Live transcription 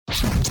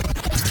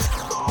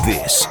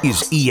This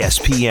is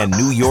ESPN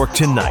New York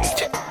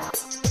Tonight.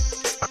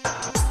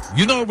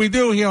 You know what we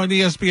do here on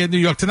ESPN New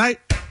York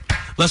Tonight?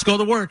 Let's go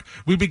to work.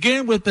 We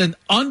begin with an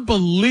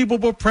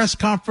unbelievable press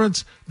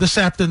conference this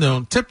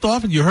afternoon. Tipped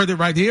off, and you heard it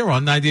right here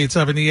on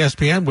 98.7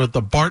 ESPN with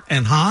the Bart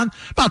and Hahn,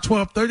 about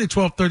 12:30,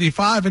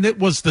 12:35, and it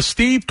was the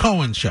Steve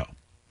Cohen show.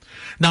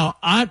 Now,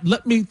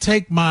 let me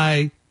take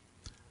my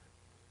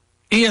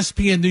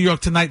ESPN New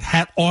York Tonight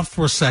hat off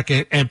for a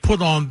second and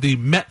put on the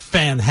Met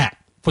fan hat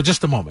for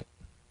just a moment.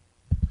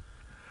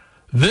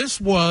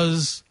 This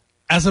was,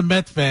 as a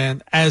Met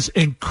fan, as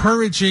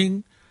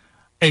encouraging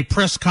a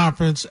press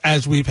conference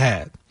as we've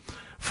had.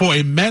 For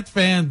a Met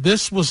fan,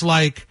 this was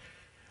like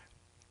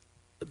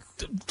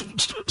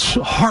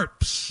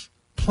harps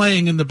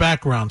playing in the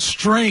background,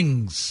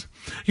 strings.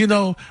 You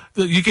know,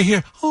 you can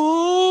hear,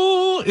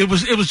 oh, it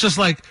was just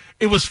like,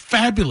 it was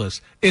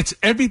fabulous. It's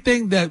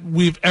everything that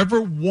we've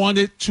ever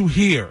wanted to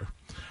hear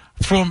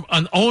from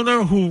an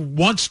owner who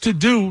wants to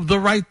do the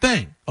right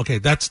thing. Okay,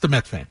 that's the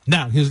Met fan.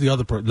 Now, here's the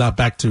other part. Now,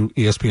 back to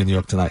ESPN New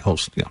York Tonight,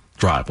 host,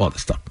 drive, all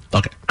this stuff.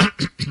 Okay.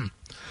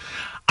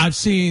 I've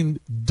seen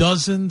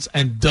dozens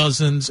and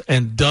dozens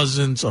and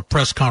dozens of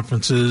press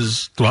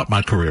conferences throughout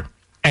my career.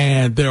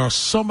 And there are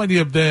so many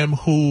of them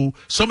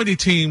so many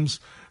teams,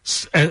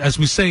 as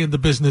we say in the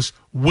business,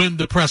 win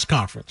the press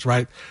conference,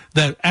 right?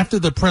 That after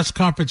the press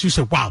conference, you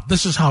say, wow,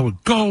 this is how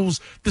it goes.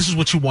 This is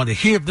what you want to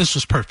hear. This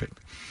was perfect.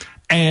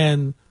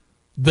 And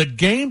the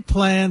game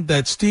plan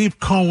that Steve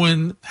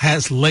Cohen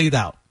has laid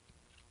out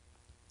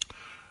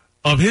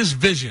of his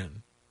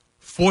vision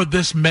for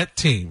this Met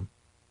team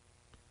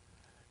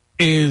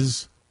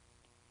is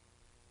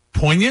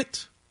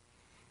poignant.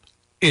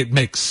 It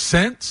makes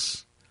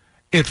sense.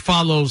 It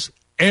follows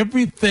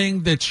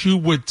everything that you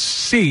would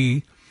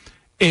see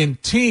in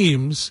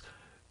teams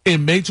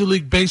in Major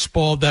League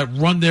Baseball that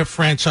run their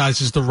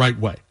franchises the right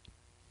way.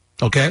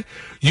 Okay?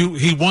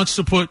 He's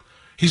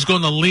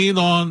going to lean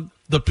on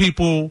the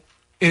people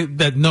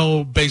that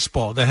know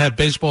baseball, that have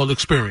baseball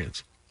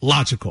experience.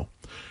 Logical.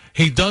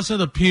 He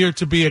doesn't appear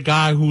to be a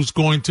guy who's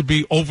going to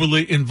be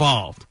overly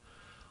involved.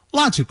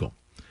 Logical.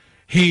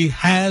 He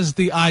has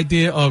the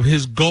idea of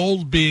his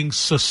goal being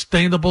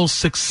sustainable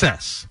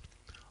success.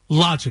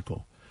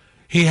 Logical.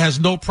 He has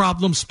no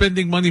problem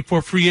spending money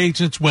for free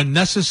agents when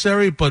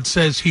necessary, but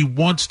says he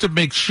wants to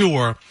make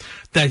sure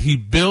that he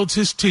builds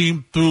his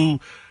team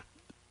through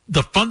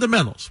the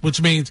fundamentals,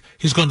 which means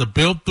he's going to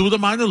build through the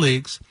minor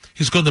leagues,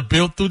 he's going to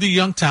build through the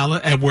young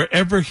talent, and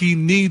wherever he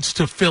needs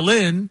to fill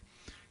in,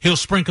 he'll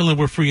sprinkle in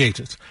with free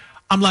agents.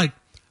 I'm like,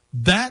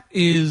 that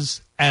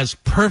is as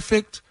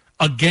perfect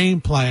a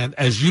game plan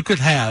as you could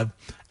have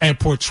and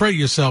portray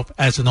yourself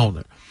as an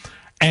owner.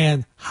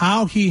 And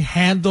how he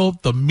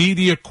handled the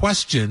media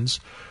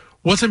questions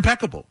was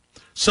impeccable.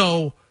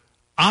 So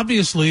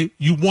obviously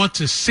you want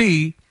to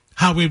see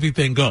how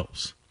everything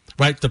goes,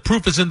 right? The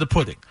proof is in the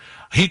pudding.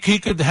 He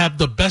could have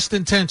the best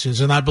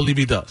intentions, and I believe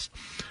he does.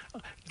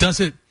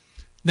 Does it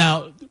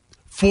now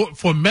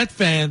for Met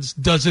fans,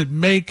 does it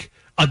make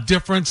a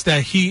difference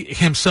that he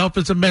himself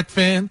is a Met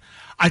fan?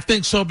 I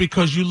think so,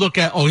 because you look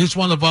at, he's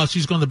one of us,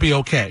 he's going to be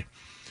okay.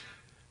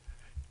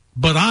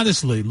 But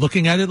honestly,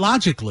 looking at it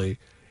logically,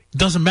 it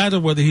doesn't matter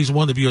whether he's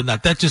one of you or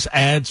not. That just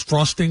adds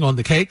frosting on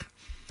the cake.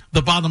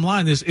 The bottom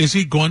line is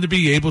he going to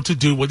be able to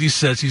do what he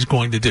says he's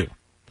going to do?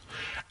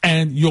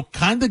 And you'll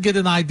kind of get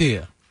an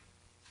idea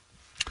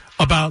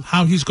about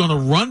how he's going to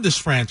run this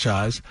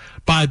franchise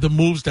by the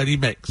moves that he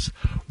makes.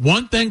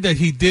 One thing that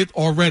he did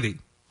already,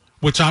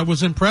 which I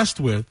was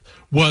impressed with,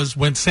 was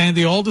when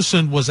Sandy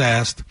Alderson was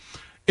asked,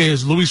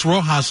 is Luis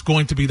Rojas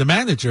going to be the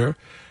manager?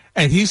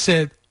 And he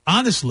said,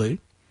 honestly,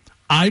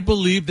 I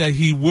believe that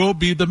he will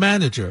be the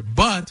manager,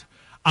 but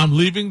I'm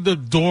leaving the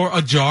door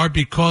ajar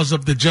because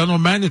of the general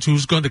manager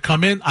who's going to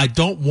come in. I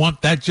don't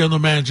want that general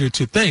manager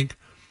to think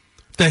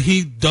that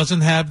he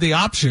doesn't have the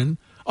option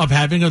of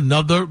having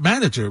another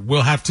manager.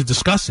 We'll have to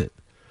discuss it.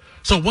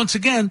 So once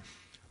again,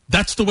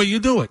 that's the way you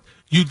do it.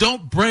 You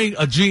don't bring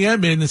a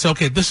GM in and say,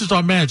 okay, this is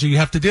our manager. You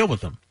have to deal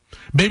with him.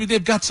 Maybe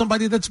they've got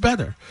somebody that's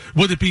better.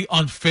 Would it be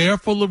unfair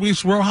for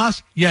Luis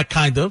Rojas? Yeah,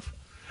 kind of.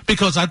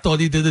 Because I thought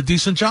he did a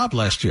decent job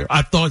last year.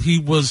 I thought he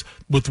was,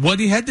 with what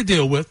he had to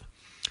deal with,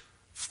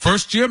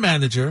 first-year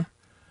manager,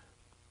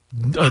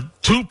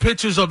 2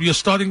 pitchers of your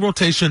starting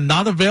rotation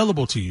not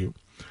available to you,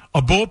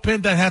 a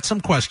bullpen that had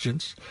some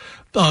questions,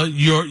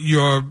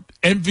 your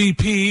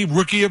MVP,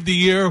 Rookie of the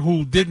Year,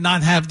 who did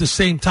not have the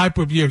same type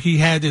of year he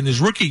had in his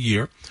rookie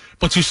year,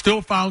 but you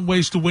still found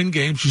ways to win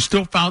games. You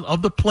still found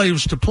other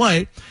players to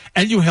play,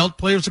 and you held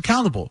players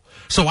accountable.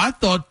 So I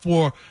thought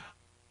for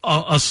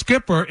a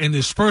skipper in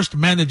his first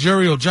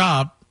managerial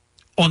job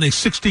on a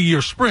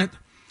 60-year sprint,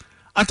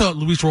 I thought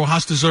Luis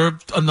Rojas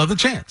deserved another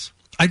chance.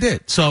 I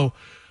did. So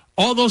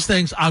all those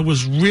things, I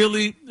was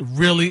really,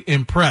 really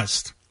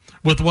impressed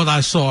with what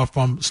I saw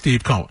from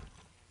Steve Cohen.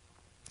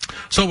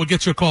 So we'll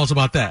get your calls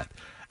about that.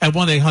 at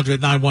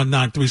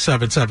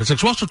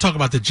 1-800-919-3776. We'll also talk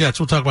about the Jets.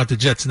 We'll talk about the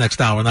Jets next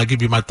hour, and I'll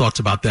give you my thoughts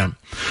about them.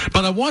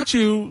 But I want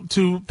you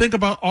to think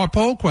about our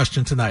poll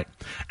question tonight.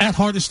 At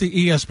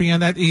Hardesty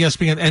ESPN, at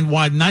ESPN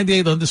NY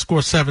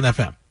 98_7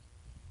 FM.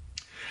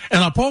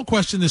 And our poll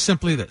question is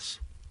simply this.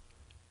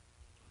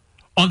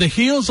 On the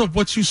heels of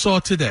what you saw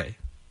today,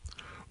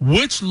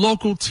 which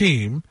local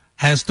team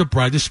has the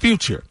brightest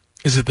future?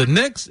 Is it the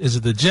Knicks? Is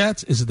it the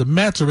Jets? Is it the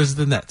Mets? Or is it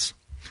the Nets?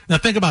 Now,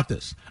 think about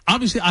this.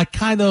 Obviously, I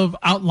kind of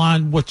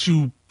outlined what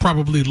you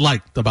probably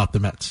liked about the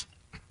Mets.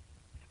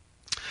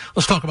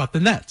 Let's talk about the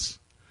Nets.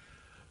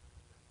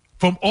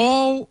 From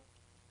all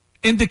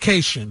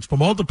indications,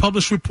 from all the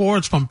published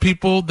reports, from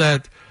people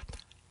that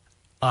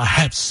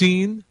have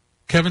seen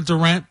Kevin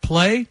Durant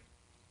play,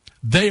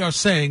 they are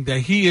saying that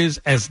he is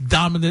as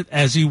dominant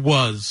as he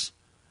was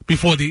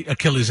before the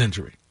Achilles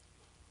injury.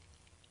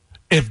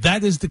 If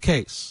that is the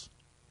case,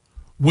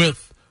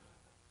 with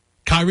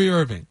Kyrie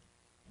Irving,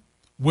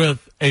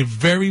 with a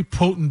very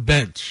potent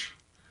bench,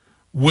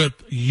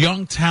 with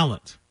young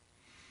talent,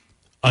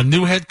 a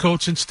new head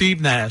coach in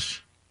Steve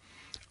Nash,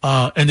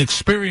 an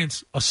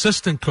experienced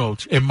assistant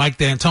coach in Mike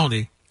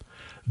D'Antoni,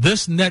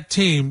 this net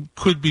team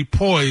could be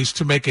poised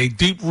to make a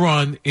deep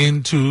run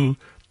into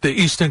the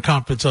Eastern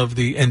Conference of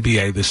the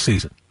NBA this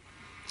season.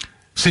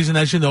 Season,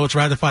 as you know, it's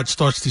ratified,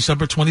 starts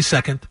December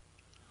 22nd.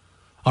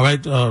 All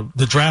right,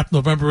 the draft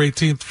November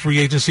 18th, free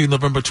agency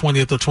November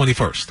 20th or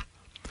 21st.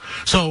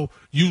 So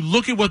you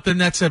look at what the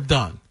Nets have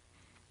done,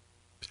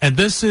 and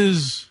this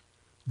is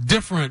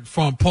different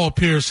from Paul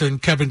Pierce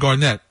and Kevin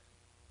Garnett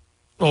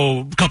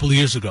a couple of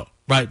years ago,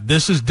 right?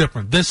 This is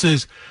different. This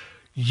is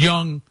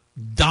young,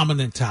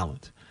 dominant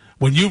talent.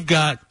 When you've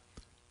got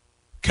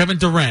Kevin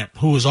Durant,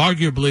 who is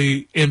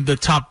arguably in the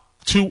top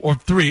 2 or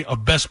 3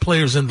 of best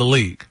players in the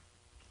league,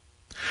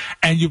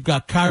 and you've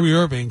got Kyrie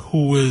Irving,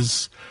 who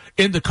is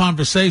in the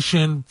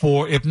conversation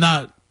for, if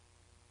not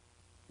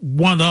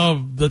one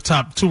of the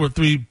top 2 or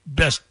 3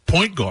 best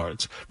point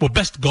guards, well,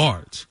 best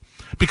guards,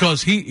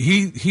 because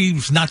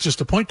he's not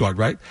just a point guard,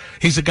 right?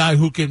 He's a guy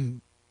who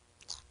can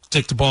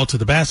take the ball to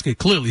the basket.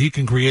 Clearly, he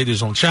can create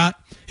his own shot.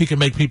 He can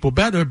make people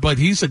better, but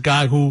he's a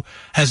guy who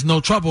has no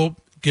trouble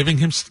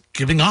giving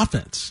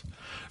offense.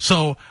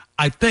 So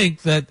I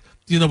think that,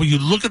 when you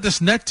look at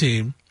this net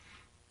team,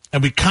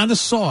 and we kind of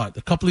saw it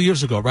a couple of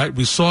years ago, right?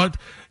 We saw it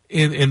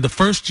in the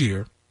first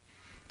year,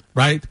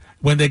 right?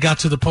 When they got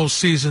to the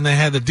postseason, they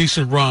had a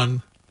decent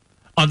run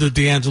under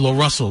D'Angelo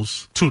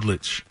Russell's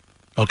tutelage,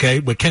 okay,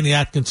 with Kenny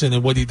Atkinson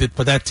and what he did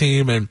for that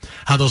team and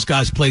how those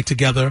guys played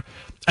together.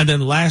 And then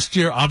last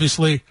year,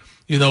 obviously,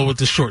 with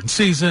the shortened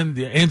season,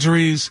 the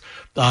injuries,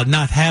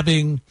 not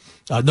having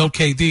no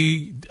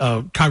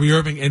KD, Kyrie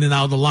Irving in and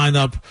out of the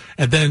lineup,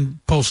 and then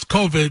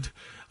post-COVID,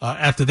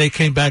 after they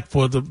came back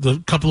for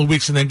the couple of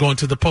weeks and then going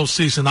to the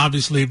postseason,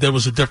 obviously there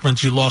was a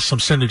difference. You lost some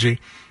synergy,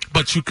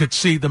 but you could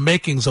see the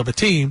makings of a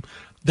team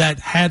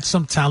that had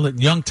some talent,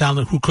 young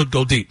talent, who could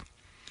go deep.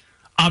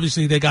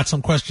 Obviously, they got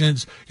some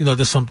questions.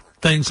 There's some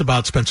things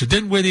about Spencer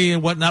Dinwiddie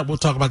and whatnot. We'll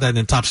talk about that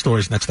in top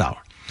stories next hour.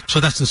 So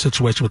that's the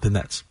situation with the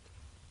Nets.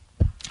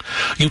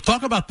 You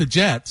talk about the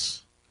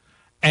Jets,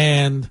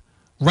 and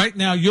right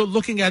now you're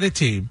looking at a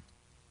team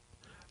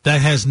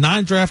that has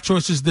 9 draft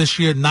choices this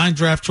year, 9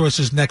 draft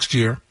choices next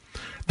year.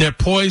 They're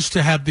poised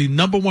to have the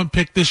number 1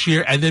 pick this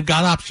year, and they've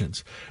got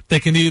options. They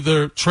can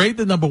either trade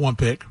the number 1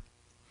 pick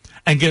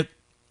and get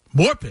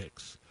more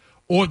picks,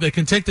 or they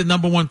can take the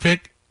number 1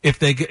 pick and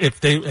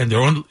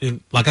they're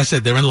like I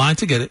said, they're in line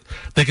to get it.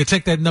 They could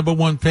take that number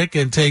 1 pick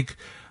and take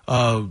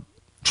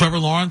Trevor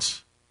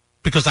Lawrence,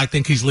 because I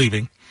think he's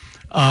leaving,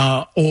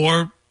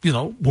 or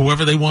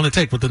whoever they want to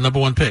take with the number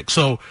 1 pick.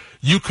 So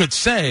you could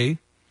say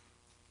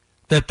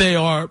that they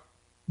are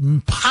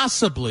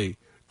possibly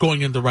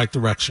going in the right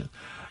direction.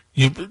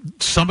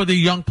 Some of the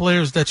young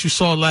players that you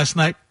saw last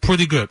night,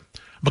 pretty good.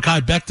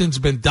 Mekhi Becton's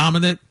been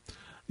dominant.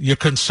 Your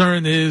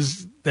concern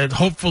is that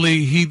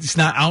hopefully he's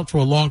not out for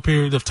a long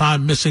period of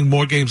time, missing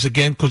more games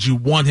again, because you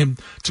want him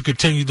to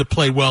continue to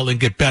play well and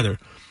get better.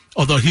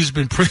 Although he's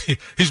been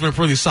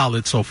pretty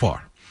solid so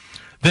far.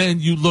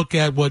 Then you look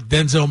at what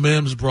Denzel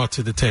Mims brought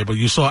to the table.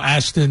 You saw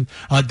Ashton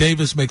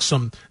Davis make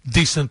some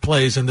decent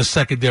plays in the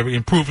secondary,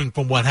 improving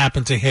from what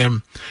happened to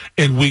him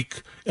in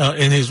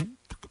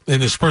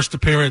his first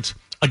appearance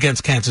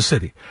against Kansas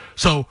City.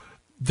 So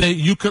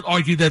you could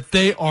argue that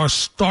they are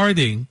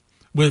starting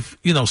with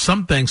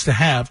some things to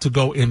have to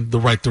go in the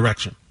right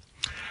direction.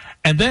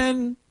 And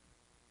then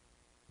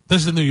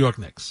there's the New York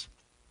Knicks,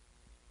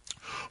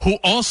 who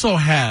also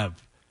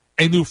have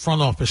a new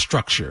front office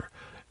structure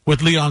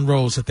with Leon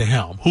Rose at the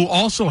helm, who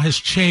also has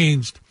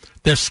changed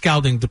their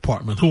scouting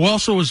department, who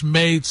also has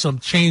made some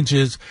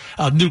changes,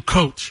 a new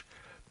coach,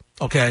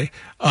 in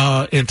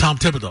Tom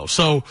Thibodeau.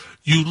 So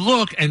you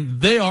look, and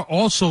they are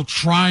also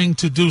trying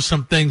to do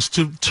some things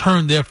to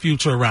turn their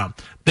future around.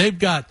 They've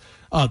got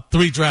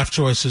 3 draft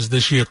choices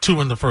this year,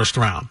 2 in the first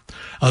round.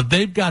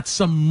 They've got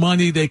some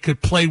money they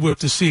could play with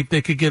to see if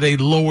they could get a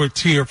lower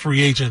tier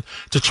free agent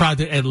to try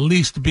to at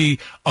least be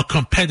a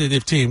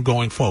competitive team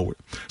going forward.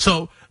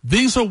 So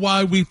these are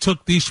why we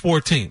took these 4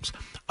 teams.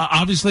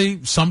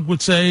 Obviously, some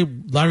would say,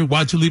 Larry,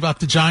 why'd you leave out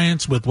the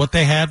Giants with what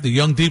they have? The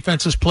young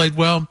defense has played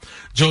well.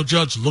 Joe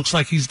Judge looks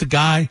like he's the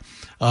guy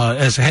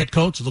as a head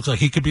coach. It looks like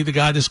he could be the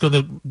guy that's going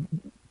to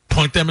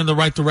point them in the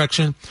right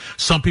direction.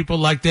 Some people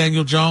like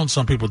Daniel Jones.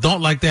 Some people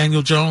don't like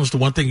Daniel Jones. The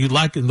one thing you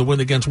like in the win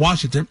against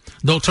Washington,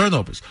 no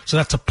turnovers. So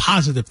that's a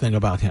positive thing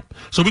about him.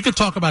 So we could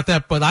talk about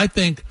that, but I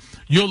think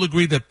you'll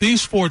agree that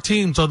these 4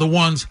 teams are the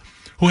ones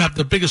who have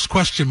the biggest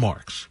question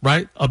marks,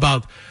 right?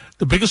 About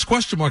the biggest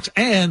question marks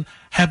and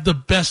have the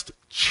best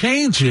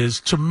changes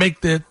to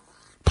make the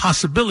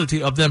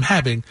possibility of them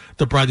having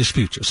the brightest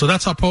future. So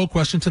that's our poll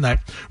question tonight.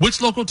 Which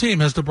local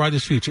team has the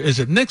brightest future? Is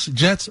it Knicks,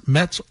 Jets,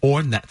 Mets,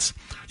 or Nets?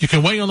 You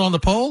can weigh in on the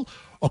poll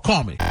or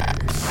call me.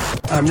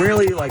 I'm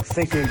really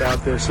thinking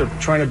about this of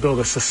trying to build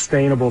a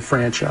sustainable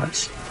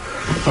franchise.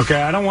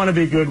 Okay, I don't want to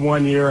be good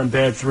 1 year and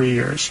bad 3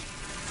 years.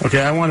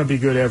 Okay, I want to be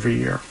good every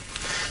year.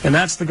 And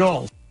that's the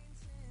goal.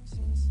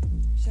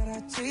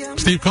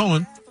 Steve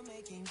Cohen,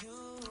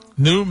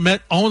 new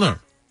Met owner,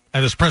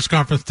 at his press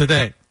conference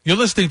today. You're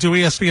listening to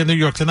ESPN New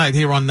York Tonight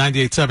here on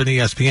 98.7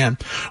 ESPN.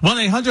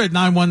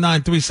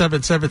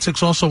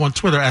 1-800-919-3776. Also on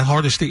Twitter at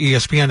Hardesty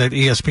ESPN, at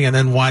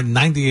ESPNNY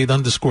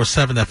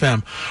 98_7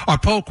 FM. Our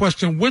poll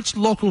question, which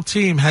local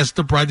team has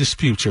the brightest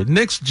future?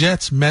 Knicks,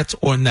 Jets, Mets,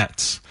 or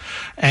Nets?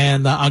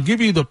 And I'll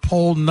give you the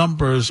poll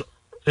numbers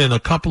in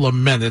a couple of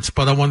minutes,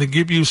 but I want to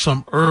give you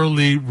some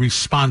early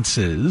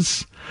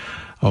responses.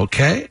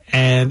 Okay,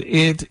 and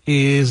it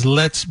is,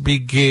 let's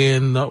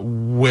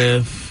begin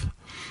with,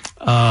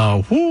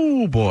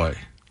 boy.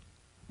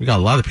 We got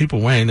a lot of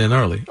people weighing in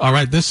early. All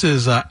right, this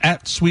is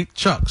at Sweet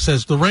Chuck,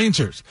 says the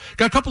Rangers.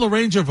 Got a couple of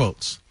Ranger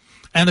votes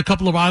and a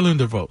couple of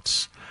Islander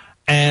votes.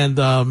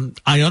 And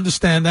I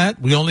understand that.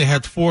 We only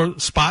had 4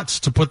 spots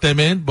to put them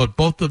in, but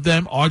both of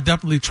them are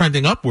definitely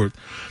trending upward.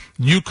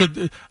 You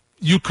could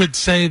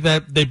say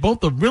that they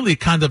both are really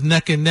kind of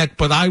neck and neck,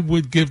 but I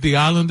would give the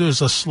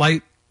Islanders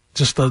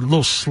just a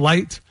little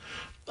slight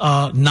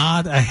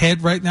nod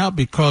ahead right now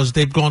because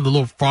they've gone a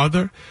little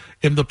farther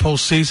in the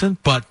postseason.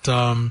 But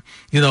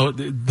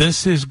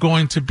this is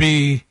going to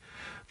be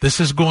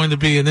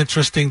an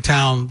interesting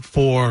town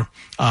for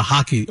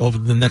hockey over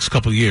the next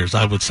couple of years.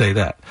 I would say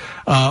that.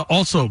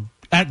 Also,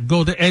 at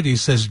Go to Eddie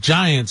says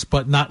Giants,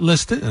 but not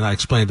listed, and I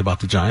explained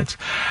about the Giants.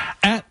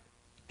 At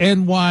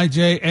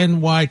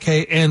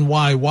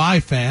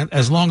NYJNYKNYY fan,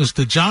 as long as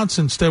the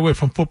Johnsons stay away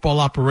from football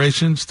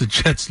operations, the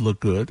Jets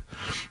look good.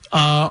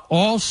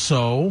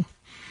 Also,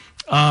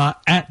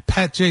 at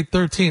Pat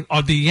J13,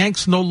 are the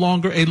Yanks no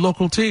longer a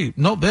local team?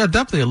 No, they're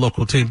definitely a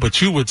local team,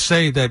 but you would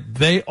say that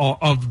they are,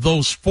 of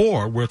those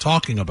 4 we're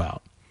talking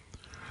about,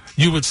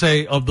 you would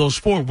say of those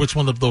 4, which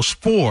one of those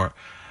 4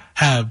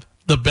 have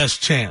the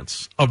best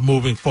chance of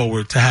moving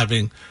forward to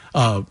having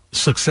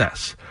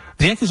success?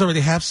 The Yankees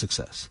already have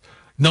success.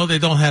 No, they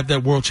don't have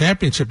that world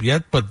championship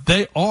yet, but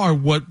they are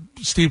what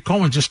Steve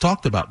Cohen just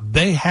talked about.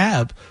 They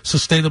have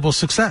sustainable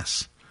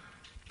success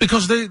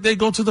because they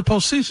go to the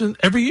postseason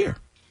every year.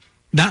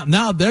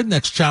 Now their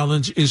next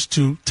challenge is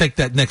to take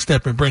that next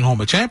step and bring home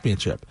a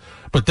championship,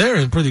 but they're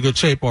in pretty good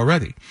shape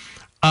already.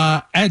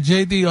 At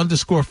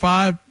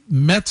JD_5,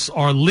 Mets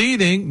are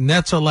leading.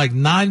 Nets are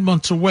 9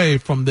 months away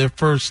from their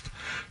first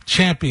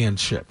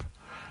championship.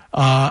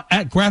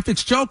 At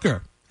Graphics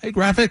Joker, hey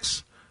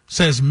Graphics,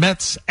 says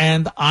Mets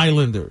and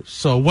Islanders.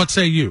 So what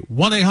say you?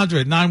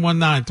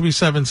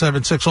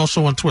 1-800-919-3776.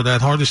 Also on Twitter at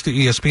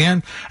Hardesty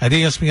ESPN, at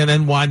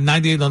ESPNNY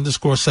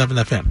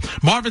 98_7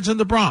 FM. Marvin's in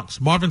the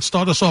Bronx. Marvin,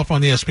 start us off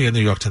on ESPN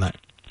New York Tonight.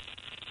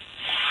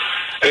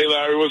 Hey,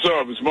 Larry, what's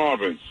up? It's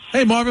Marvin.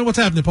 Hey, Marvin, what's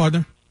happening,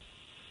 partner?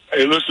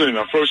 Hey, listen,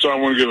 first I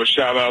want to give a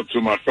shout-out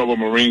to my fellow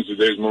Marines.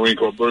 Today's Marine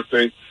Corps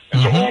birthday.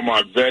 And to all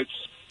my vets,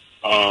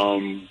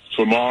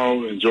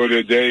 tomorrow, enjoy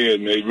their day,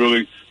 and they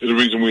really are the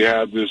reason we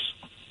have this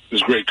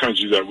great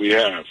country that we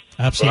have.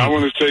 Absolutely. But I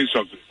want to say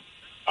something.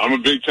 I'm a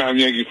big-time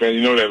Yankee fan.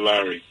 You know that,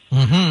 Larry.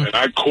 And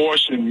I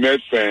caution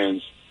Met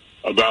fans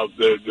about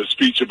the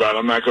speech about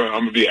I'm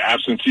going to be an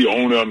absentee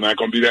owner. I'm not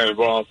going to be that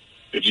involved.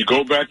 If you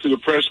go back to the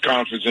press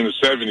conference in the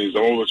 70s,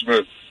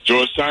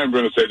 George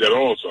Steinbrenner said that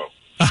also.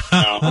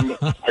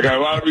 I got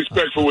a lot of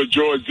respect for what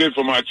George did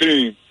for my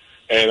team.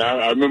 And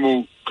I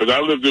remember, because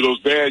I lived through those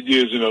bad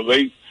years in the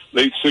late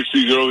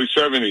 60s, early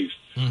 70s.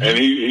 And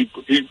he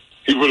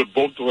put a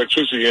bolt of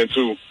electricity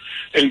into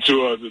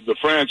the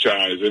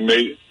franchise and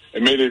made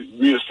it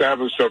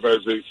reestablish itself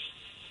as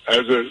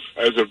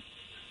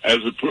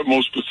the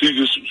most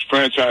prestigious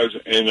franchise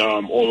in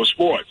all the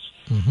sports.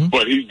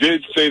 But he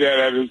did say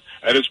that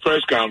at his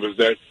press conference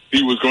that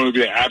he was going to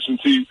be an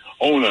absentee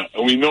owner,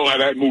 and we know how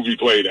that movie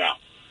played out.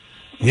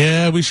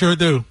 Yeah, we sure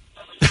do.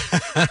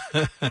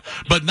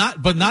 but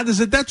not as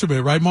a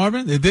detriment, right,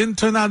 Marvin? It didn't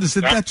turn out as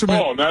a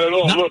detriment. Not at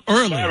all. Look,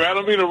 early. Larry, I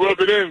don't mean to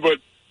rub it in, but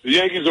the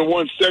Yankees have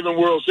won 7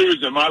 World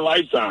Series in my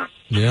lifetime.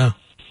 Yeah.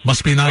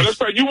 Must be nice. Oh, that's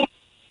right. You won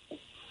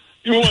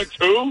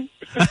 2?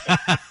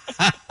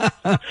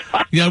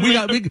 Yeah, we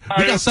got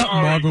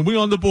something, Marvin. We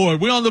on the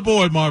board,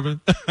 Marvin.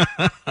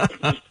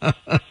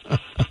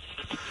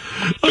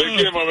 Take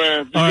care, my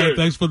man. Be All right, good.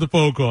 thanks for the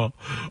phone call.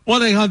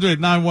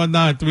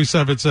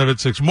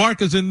 1-800-919-3776.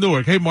 Mark is in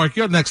Newark. Hey, Mark,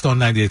 you're next on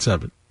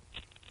 98.7.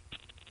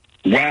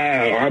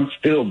 Wow, I'm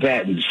still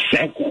batting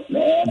second,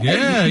 man.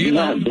 Yeah, you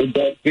know. Did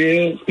that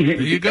feel? There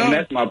you go. And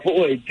that's my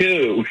boy,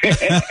 too.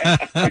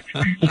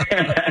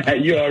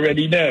 You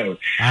already know.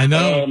 I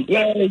know.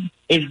 Well,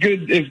 it's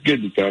good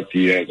to talk to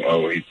you, as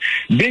always.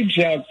 Big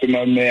shout to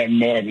my man,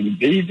 Marvin.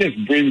 He just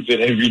brings it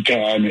every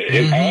time.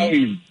 And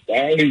I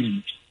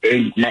always,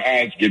 and my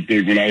eyes get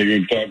big when I hear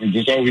him talking.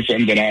 There's always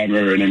something that I haven't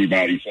heard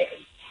anybody say.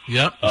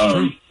 Yep, that's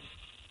true.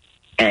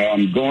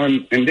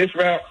 Going in this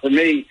route for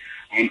me,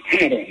 I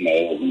don't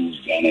know who's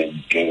going to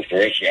go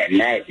first.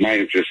 My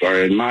interests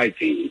are in my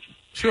team.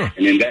 Sure.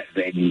 And in that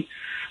vein,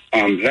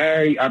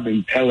 Larry, I've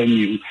been telling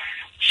you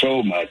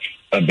so much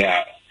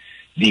about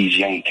these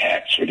young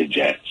cats for the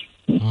Jets.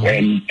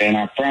 And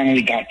I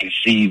finally got to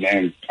see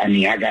them. I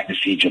mean, I got to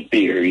see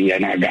Jabiri,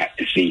 and I got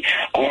to see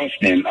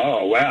Austin.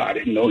 Oh, wow, I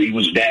didn't know he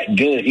was that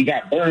good. He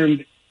got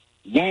burned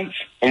once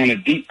on a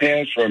deep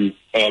pass from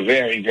a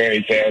very,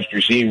 very fast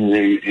receiver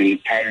in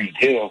Tyreek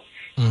Hill.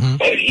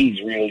 But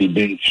he's really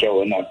been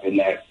showing up in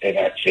that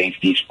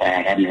safety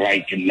spot. I'm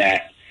liking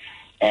that.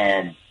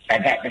 I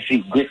got to see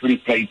Griffin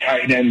play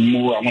tight end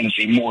more. I want to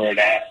see more of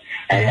that.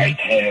 I like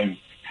him.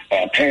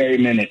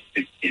 Perryman,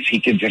 if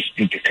he could just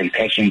do the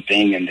concussion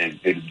thing and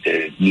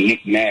the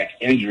knick-knack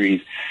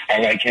injuries, I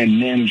like him.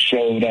 Nim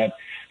showed up.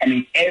 I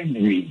mean,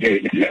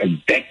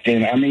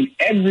 Becton. I mean,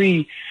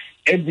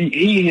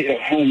 he hit a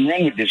home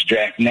run with this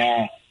draft.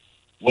 Now,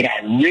 what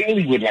I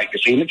really would like to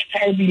see, and it's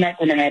probably not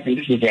going to happen,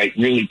 this is like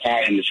really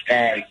pie in the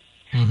sky,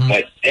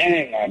 but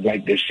then I'd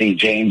like to see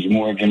James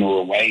Morgan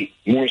or White,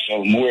 more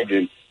so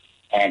Morgan.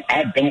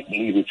 I don't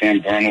believe in Sam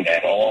Darnold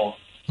at all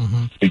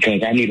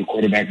because I need a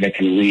quarterback that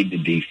can read the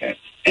defense.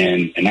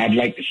 And I'd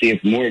like to see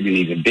if Morgan,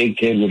 he's a big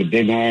kid with a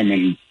big arm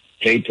and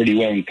played pretty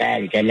well in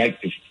college. I'd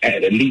like to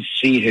at least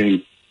see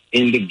him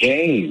in the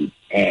game.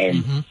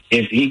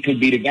 If he could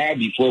be the guy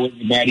before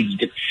everybody,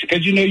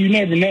 because you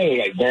never know,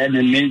 like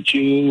Gardner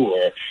Minshew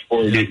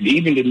or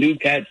even the new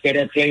cats that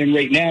are playing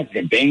right now,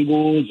 the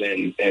Bengals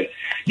and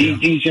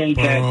these young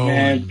cats,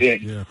 man.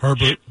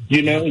 Herbert,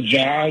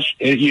 Josh,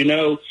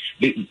 Kaya,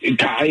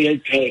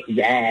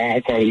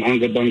 I call him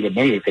Unga Bunga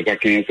Bunga because I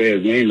can't say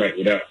his name right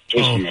without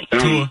twisting my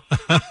tongue.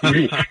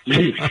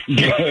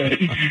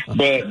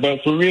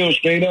 but for real,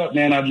 straight up,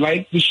 man, I'd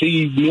like to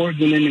see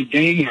Morgan in the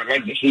game. I'd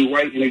like to see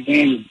White in the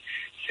game.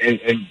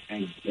 And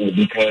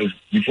because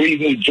before you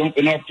go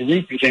jumping off the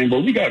roof and saying,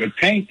 well, we got to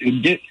tank. We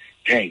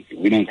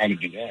don't got to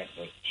do that.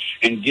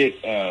 And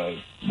get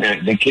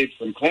the kids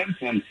from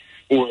Clemson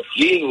or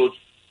Fields.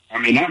 I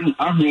mean,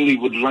 I really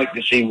would like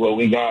to see what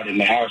we got in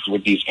the house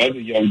with these other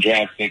young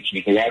draft picks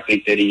because I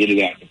think that he hit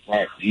it out the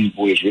park. These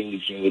boys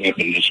really showed up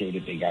and they showed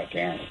that they got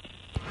talent.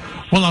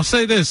 Well, I'll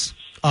say this,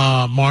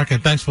 Mark,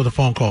 and thanks for the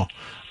phone call.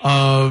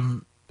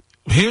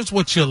 Here's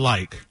what you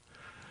like.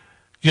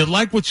 You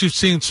like what you've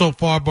seen so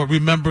far, but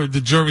remember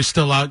the jury's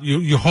still out.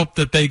 You hope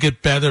that they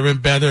get better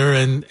and better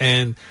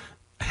and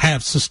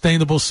have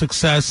sustainable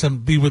success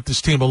and be with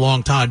this team a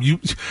long time.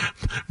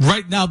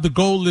 Right now, the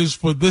goal is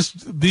for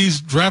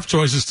these draft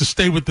choices to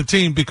stay with the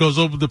team because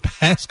over the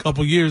past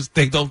couple years,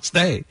 they don't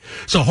stay.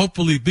 So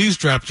hopefully these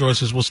draft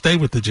choices will stay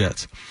with the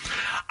Jets.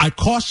 I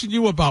caution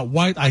you about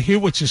White. I hear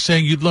what you're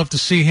saying. You'd love to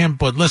see him,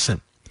 but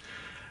listen.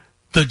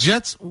 The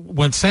Jets,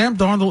 when Sam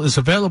Darnold is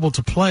available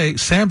to play,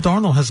 Sam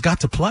Darnold has got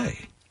to play.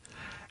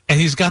 And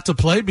he's got to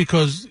play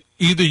because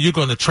either you're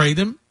going to trade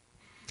him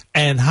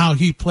and how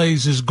he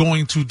plays is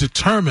going to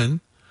determine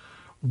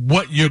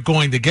what you're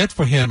going to get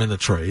for him in the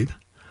trade,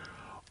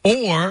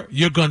 or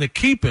you're going to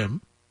keep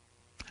him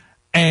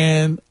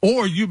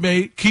or you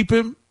may keep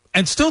him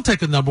and still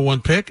take a number one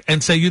pick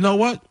and say, you know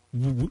what,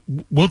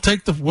 we'll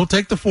take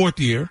the fourth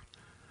year.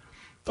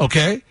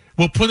 Okay.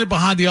 We'll put it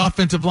behind the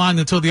offensive line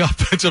until the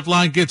offensive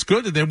line gets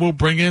good, and then we'll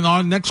bring in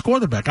our next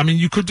quarterback. I mean,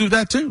 you could do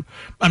that too.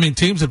 I mean,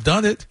 teams have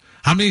done it.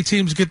 How many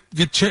teams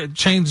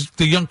change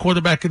the young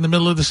quarterback in the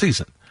middle of the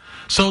season?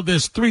 So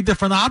there's three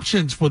different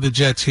options for the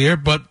Jets here,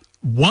 but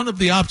one of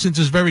the options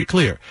is very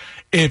clear.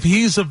 If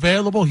he's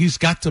available, he's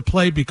got to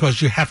play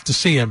because you have to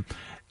see him.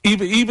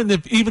 Even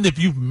if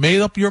you've made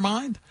up your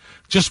mind,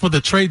 just for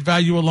the trade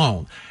value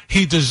alone,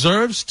 he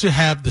deserves to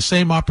have the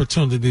same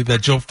opportunity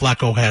that Joe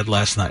Flacco had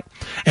last night,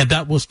 and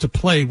that was to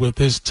play with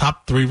his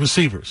top three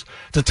receivers.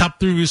 The top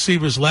three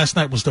receivers last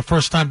night was the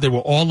first time they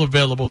were all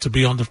available to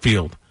be on the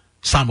field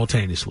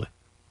simultaneously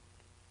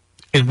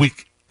in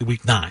week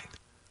 9.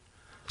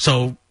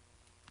 So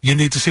you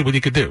need to see what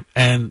he could do.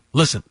 And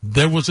listen,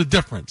 there was a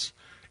difference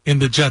in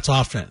the Jets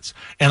offense.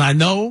 And I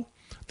know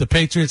the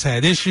Patriots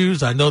had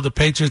issues. I know the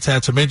Patriots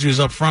had some injuries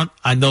up front.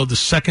 I know the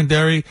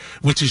secondary,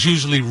 which is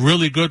usually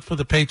really good for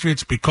the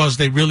Patriots because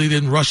they really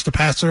didn't rush the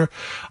passer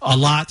a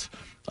lot.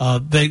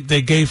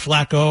 They gave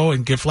Flacco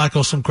and give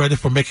Flacco some credit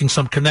for making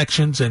some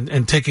connections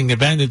and taking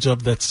advantage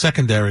of that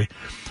secondary.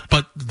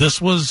 But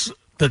this was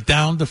the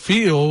down the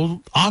field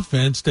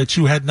offense that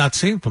you had not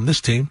seen from this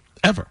team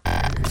ever.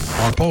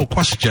 Our poll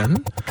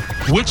question,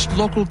 which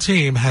local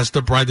team has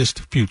the brightest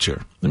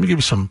future? Let me give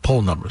you some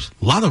poll numbers.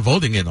 A lot of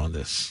voting in on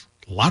this.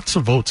 Lots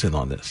of votes in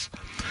on this.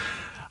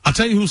 I'll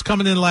tell you who's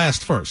coming in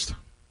last first.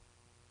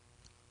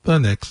 The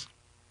Knicks.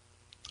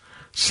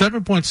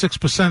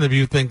 7.6% of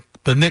you think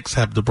the Knicks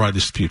have the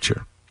brightest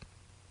future.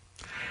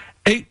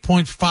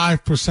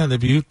 8.5%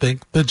 of you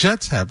think the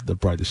Jets have the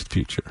brightest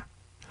future.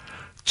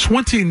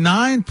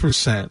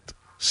 29%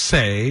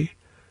 say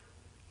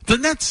the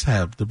Nets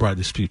have the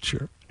brightest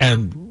future.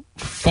 And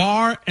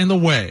far and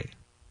away,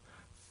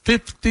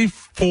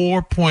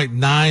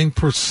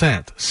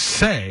 54.9%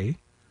 say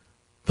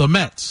the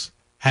Mets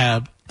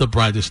have the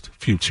brightest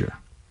future.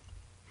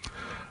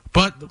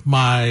 But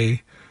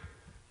my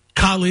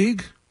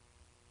colleague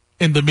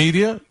in the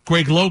media,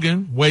 Greg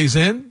Logan, weighs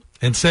in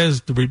and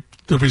says the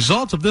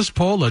results of this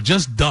poll are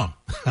just dumb.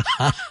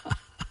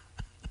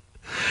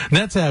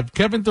 Nets have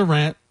Kevin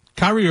Durant,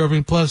 Kyrie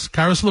Irving, plus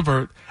Karis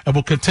LeVert, and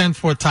will contend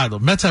for a title.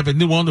 Mets have a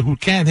new owner who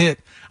can't hit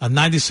a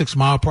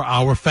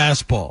 96-mile-per-hour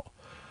fastball.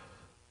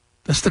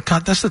 That's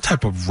the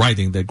type of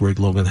writing that Greg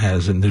Logan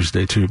has in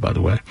Newsday, too, by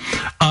the way.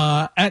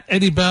 At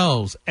Eddie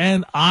Bells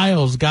and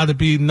Isles got to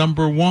be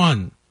number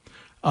one.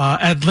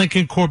 At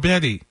Lincoln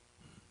Corbetti.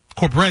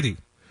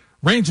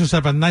 Rangers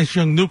have a nice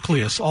young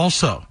nucleus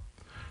also.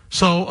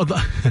 So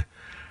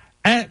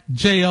at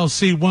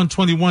JLC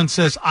 121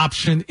 says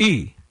option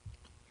E.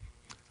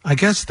 I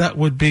guess that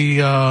would be,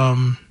 we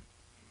don't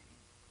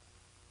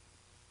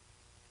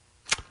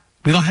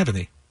have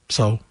any.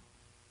 So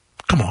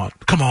come on,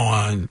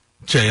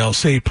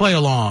 JLC, play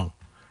along.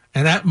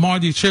 And at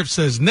Marty Chip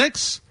says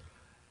Knicks,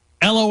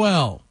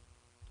 LOL.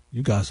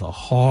 You guys are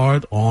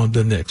hard on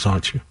the Knicks,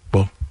 aren't you?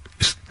 Well,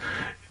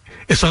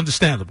 it's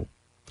understandable.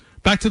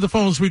 Back to the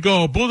phones we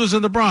go. Buddha's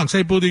in the Bronx.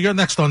 Hey, Buddha, you're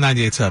next on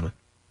 98.7.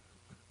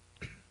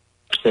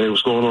 Hey,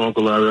 what's going on,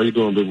 Uncle Larry? How you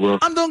doing, big bro?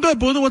 I'm doing good,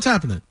 Buddha. What's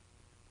happening?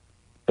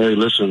 Hey,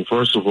 listen,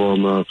 first of all,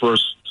 man,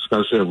 just got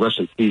to say rest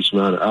in peace,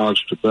 man,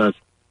 Alex Trebek.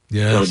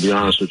 Yes. Got to be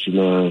honest with you,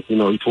 man. You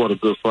know, he fought a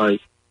good fight.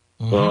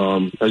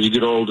 Mm-hmm. As you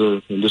get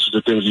older, and this is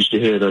the things you used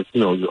to hear that,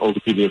 you know, the older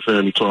people in your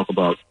family talk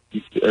about,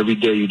 every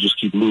day you just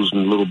keep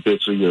losing little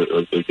bits of your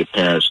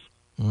past.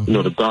 Mm-hmm. You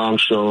know, the Gong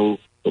Show,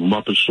 the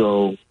Muppet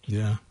Show,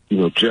 yeah, you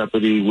know,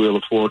 Jeopardy, Wheel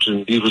of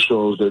Fortune. These were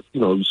shows that,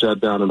 you know, you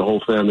sat down and the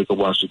whole family could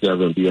watch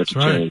together and be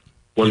entertained. Right.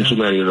 Wasn't too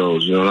many of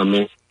those, you know what I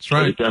mean? That's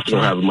right. They definitely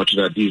don't have much of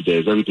that these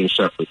days. Everything's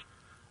separate.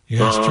 Yeah,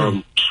 that's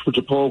true. With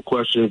the poll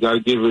question, got to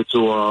give it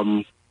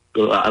to,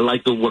 I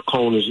like what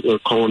Cohen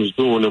is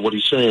doing and what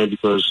he's saying,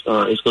 because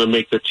it's going to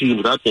make the team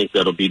that I think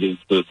that'll be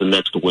the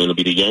next to win will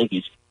be the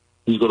Yankees.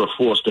 He's going to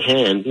force the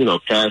hand. You know,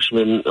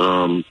 Cashman,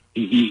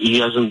 he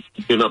hasn't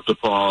been up to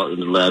par in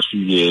the last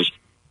few years.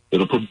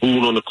 It'll put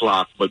Boone on the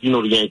clock, but you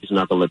know the Yankees are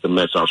not going to let the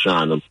Mets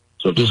outshine them.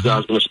 So if this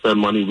guy's going to spend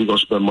money, we're going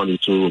to spend money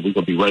too. We're going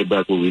to be right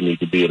back where we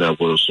need to be in that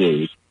World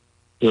Series.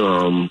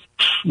 You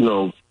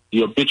know,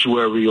 the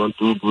obituary on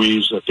Drew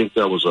Brees, I think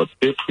that was a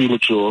bit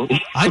premature.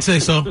 I'd say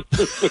so.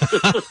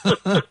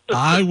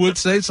 I would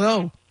say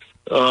so.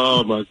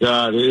 Oh, my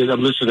God.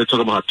 I'm listening. They're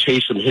talking about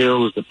Taysom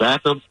Hill as the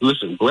backup.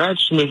 Listen, Brad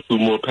Smith threw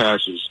more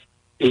passes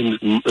in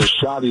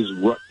Shotty's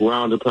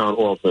round-and-pound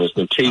offense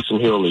than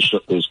Taysom Hill is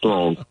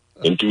thrown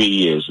in 3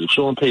 years. If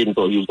Sean Payton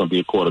thought he was going to be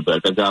a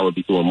quarterback, that guy would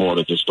be doing more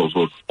than just those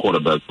little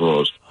quarterback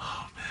throws.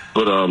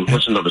 But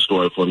that's another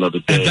story for another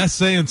day. And that's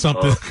saying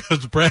something,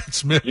 because Brad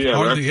Smith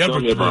hardly ever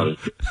threw.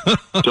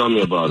 Tell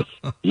me about it.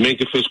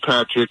 Minka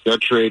Fitzpatrick,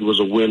 that trade was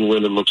a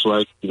win-win, it looks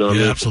like. You know what I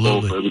mean?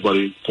 Absolutely. For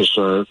everybody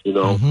concerned, you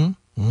know.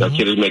 Mm-hmm. That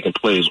kid is making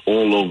plays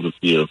all over the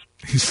field.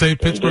 He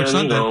saved Pittsburgh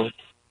Sunday. You know,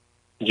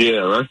 yeah,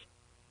 right?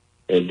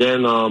 And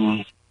then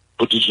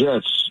with the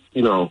Jets,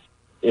 you know,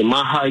 in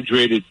my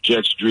hydrated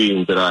Jets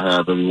dream that I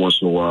have every once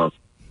in a while,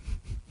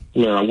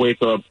 man, I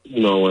wake up,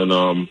 you know,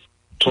 and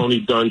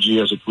Tony Dungy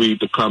has agreed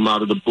to come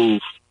out of the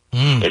booth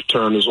and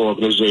turn his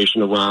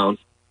organization around,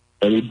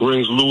 and he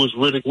brings Louis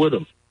Riddick with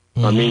him.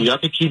 I mean, y'all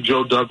could keep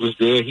Joe Douglas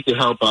there. He could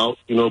help out,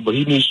 you know, but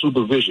he needs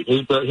supervision.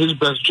 His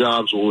best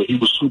jobs were when he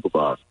was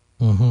supervised.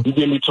 You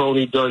give me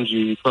Tony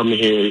Dungy coming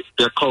here,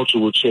 that culture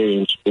will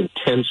change in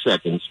 10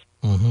 seconds.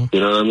 You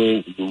know what I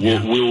mean?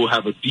 Yeah. We will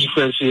have a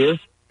defense here.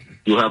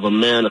 You'll have a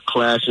man of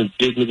class and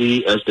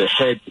dignity as the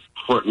head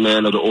front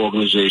man of the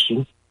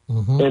organization.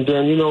 And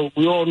then, you know,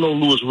 we all know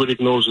Louis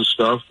Riddick knows his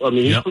stuff. I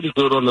mean, he's pretty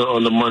good on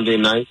the Monday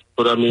night.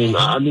 But, I mean,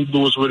 I need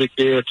Louis Riddick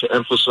there to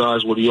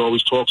emphasize what he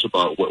always talks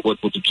about, what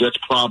the Jets'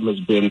 problem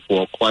has been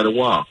for quite a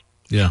while.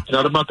 Yeah. It's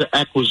not about the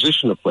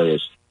acquisition of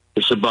players.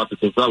 It's about the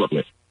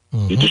development.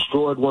 You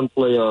destroyed one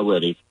player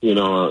already, you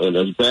know, and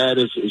as bad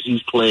as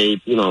he's played,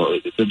 you know,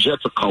 the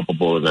Jets are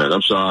culpable in that.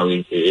 I'm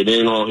sorry. It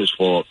ain't all his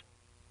fault.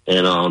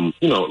 And,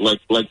 you know,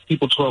 like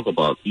people talk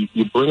about,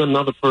 you bring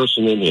another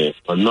person in here,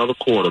 another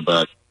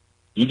quarterback,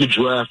 you could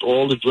draft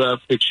all the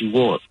draft picks you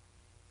want.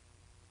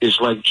 It's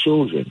like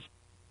children.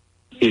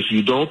 If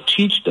you don't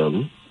teach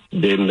them,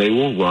 then they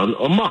will run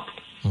amok.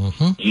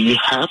 You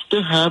have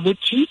to have a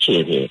teacher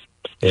in here.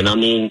 And, I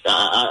mean,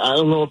 I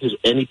don't know if there's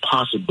any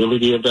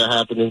possibility of that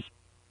happening.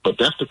 But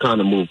that's the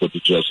kind of move that the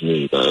Jets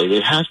need.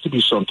 It has to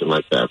be something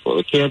like that, bro.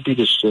 It can't be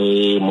the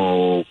same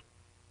old,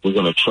 we're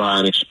going to try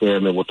and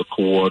experiment with the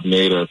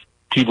coordinator.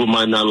 People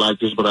might not like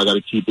this, but I got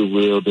to keep it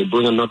real. They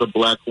bring another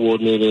black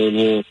coordinator in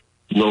here.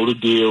 You know the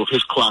deal.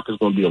 His clock is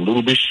going to be a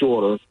little bit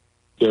shorter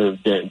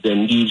than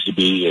needs to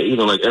be. You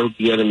know, like Eric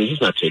Bieniemy,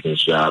 he's not taking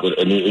his job,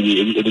 and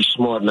he's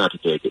smart not to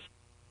take it.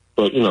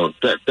 But, you know,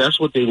 that's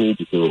what they need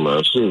to do,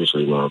 man.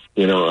 Seriously, man.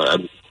 You know,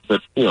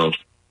 but, you know,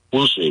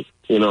 we'll see.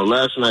 You know,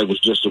 last night was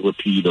just a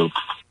repeat of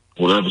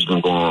whatever's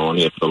been going on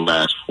here for the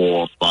last 4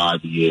 or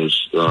 5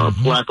 years.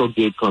 Flacco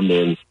did come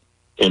in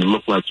and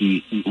looked like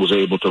he was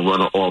able to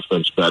run an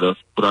offense better.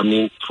 But, I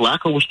mean,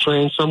 Flacco was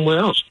trained somewhere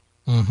else.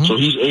 So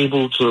he's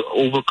able to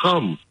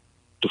overcome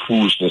the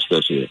foolishness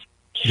that's here.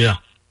 Yeah.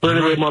 But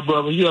anyway, my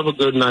brother, you have a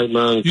good night,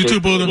 man. You too,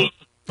 Buddha.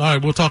 All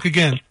right, we'll talk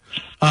again.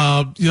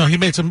 You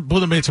know,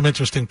 Buddha made some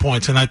interesting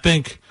points, and I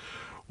think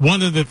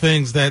one of the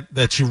things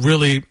that you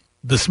really,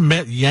 this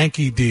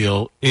Met-Yankee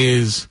deal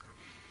is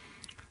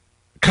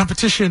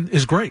competition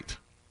is great.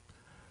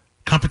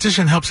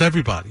 Competition helps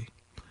everybody.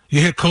 You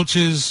hear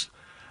coaches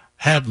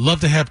love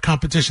to have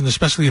competition,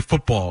 especially in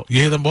football.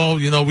 You hear them all,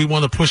 you know, we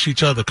want to push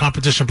each other.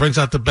 Competition brings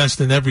out the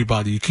best in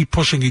everybody. You keep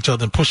pushing each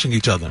other and pushing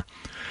each other.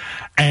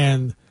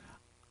 And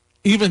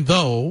even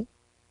though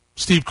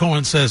Steve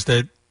Cohen says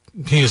that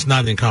he is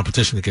not in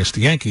competition against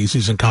the Yankees,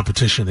 he's in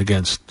competition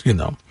against, you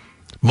know,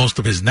 most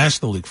of his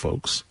National League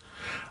folks,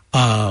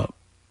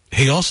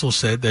 he also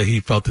said that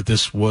he felt that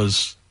this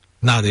was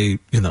not a,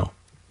 you know,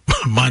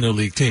 minor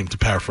league team, to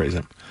paraphrase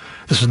him.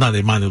 This is not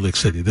a minor league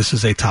city. This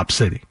is a top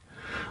city.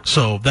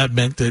 So that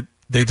meant that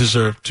they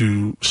deserve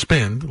to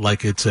spend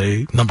like it's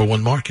a number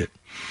one market.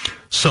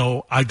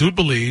 So I do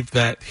believe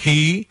that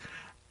he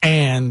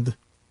and,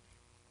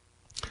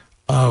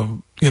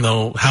 you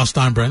know, Hal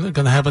Steinbrenner are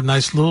going to have a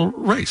nice little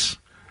race.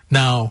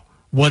 Now,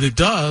 what it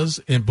does,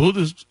 and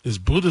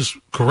Buddha's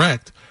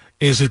correct,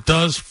 is it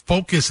does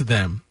focus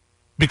them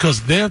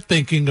because they're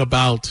thinking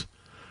about,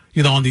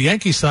 you know, on the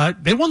Yankee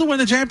side, they want to win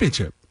a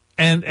championship.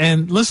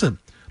 And listen,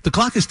 the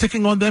clock is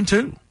ticking on them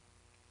too.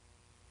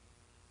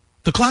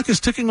 The clock is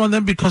ticking on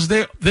them because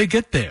they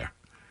get there.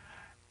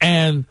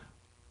 And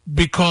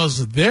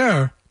because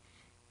their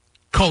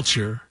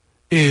culture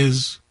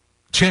is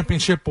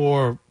championship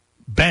or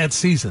bad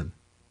season,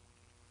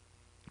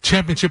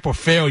 championship or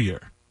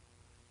failure.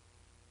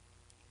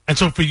 And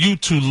so for you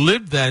to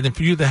live that and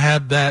for you to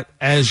have that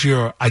as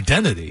your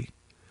identity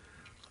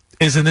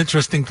is an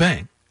interesting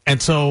thing.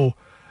 And so,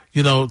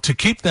 you know, to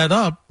keep that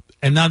up,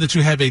 and now that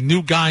you have a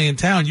new guy in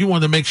town, you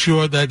want to make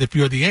sure that if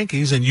you're the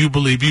Yankees and you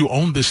believe you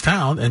own this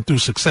town, and through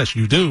success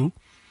you do,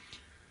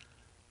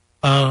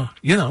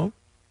 you know,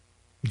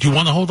 you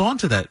want to hold on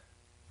to that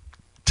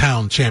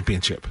town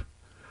championship.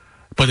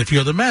 But if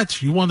you're the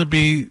Mets, you want to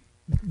be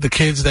the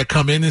kids that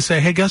come in and say,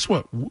 hey, guess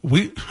what?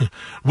 We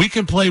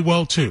can play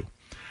well too.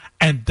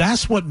 And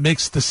that's what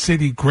makes the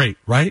city great,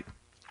 right?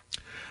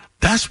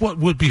 That's what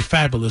would be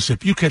fabulous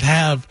if you could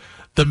have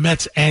the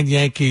Mets and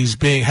Yankees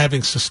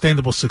having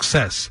sustainable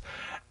success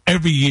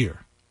every year,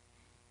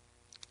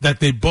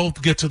 that they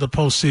both get to the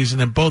postseason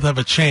and both have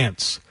a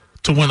chance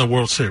to win a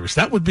World Series.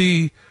 That would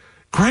be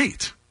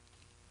great.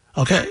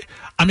 Okay?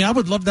 I mean, I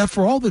would love that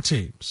for all the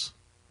teams.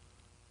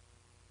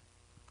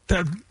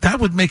 That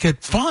would make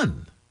it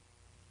fun.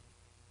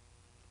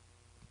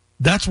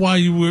 That's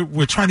why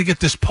we're trying to get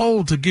this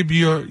poll to give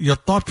you your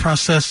thought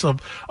process of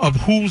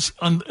who's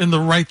in the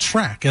right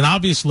track. And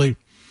obviously,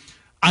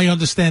 I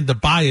understand the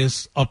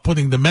bias of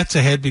putting the Mets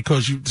ahead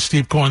because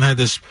Steve Cohen had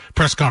this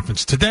press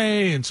conference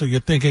today, and so you're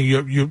thinking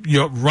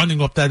you're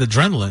running off that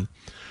adrenaline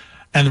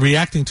and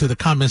reacting to the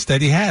comments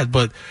that he had.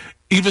 But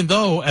even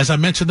though, as I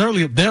mentioned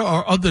earlier, there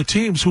are other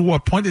teams who are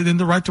pointed in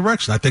the right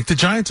direction. I think the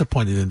Giants are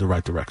pointed in the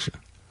right direction.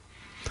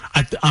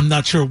 I'm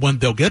not sure when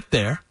they'll get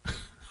there,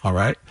 all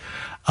right?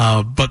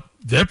 But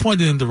they're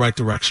pointed in the right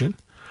direction.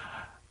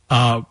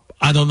 I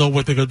don't know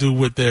what they're going to do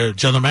with their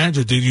general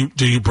manager. Do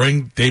you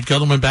bring Dave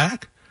Gettleman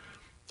back?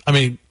 I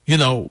mean, you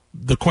know,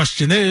 the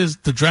question is,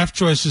 the draft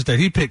choices that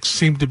he picks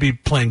seem to be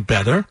playing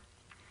better,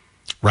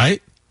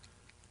 right?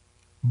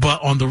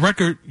 But on the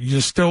record,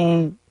 you're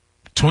still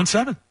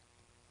 2-7.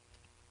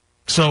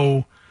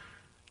 So,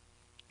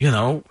 you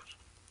know,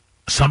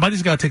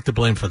 somebody's got to take the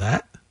blame for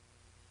that.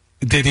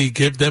 Did he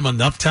give them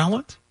enough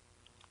talent?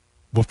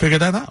 We'll figure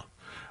that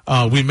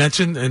out. We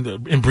mentioned,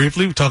 and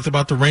briefly, we talked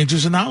about the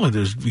Rangers and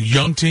Islanders,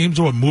 young teams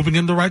who are moving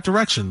in the right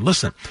direction.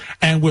 Listen,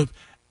 and with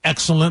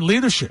excellent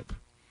leadership.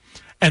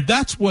 And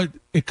that's what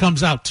it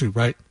comes out to,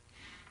 right?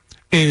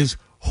 Is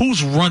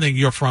who's running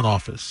your front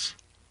office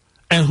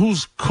and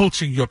who's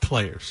coaching your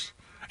players.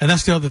 And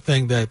that's the other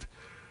thing that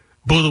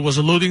Buddha was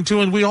alluding to,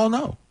 and we all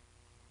know.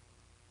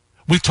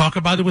 We talk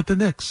about it with the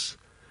Knicks.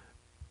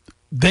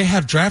 They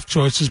have draft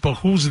choices, but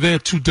who's there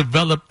to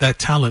develop that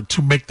talent,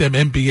 to make them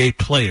NBA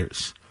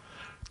players,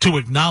 to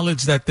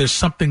acknowledge that there's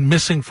something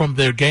missing from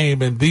their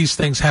game and these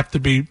things have to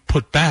be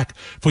put back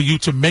for you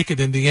to make it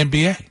in the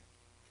NBA.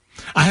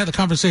 I had a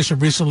conversation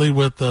recently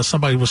with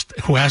somebody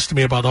who asked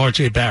me about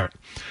R.J. Barrett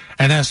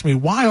and asked me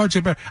why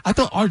R.J. Barrett. I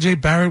thought R.J.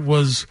 Barrett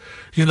was,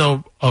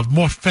 a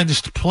more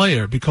finished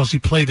player because he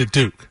played at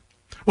Duke.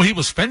 Well, he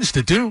was finished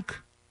at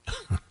Duke.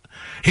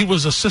 He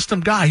was a system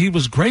guy. He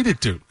was great at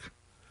Duke.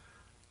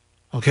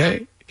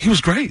 Okay? He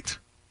was great.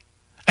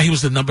 And he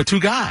was the number 2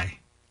 guy.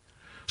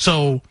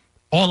 So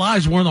all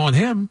eyes weren't on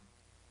him.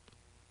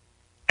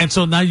 And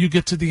so now you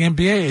get to the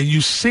NBA and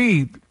you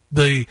see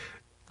the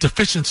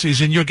deficiencies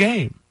in your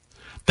game.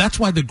 That's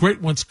why the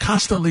great ones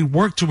constantly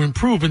work to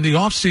improve in the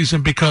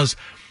offseason, because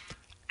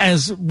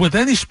as with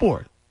any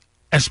sport,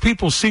 as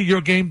people see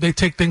your game, they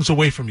take things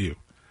away from you.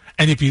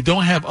 And if you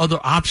don't have other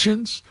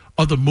options,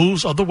 other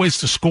moves, other ways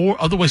to score,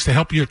 other ways to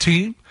help your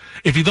team,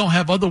 if you don't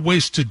have other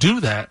ways to do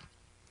that,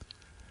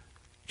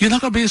 you're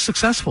not going to be as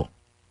successful.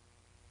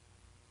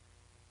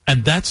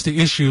 And that's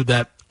the issue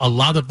that a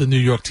lot of the New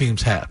York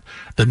teams have.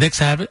 The Knicks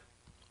have it.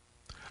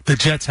 The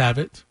Jets have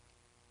it.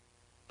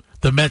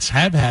 The Mets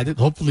have had it.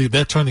 Hopefully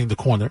they're turning the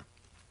corner.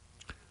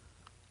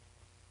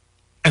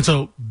 And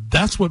so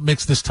that's what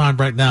makes this time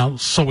right now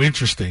so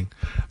interesting,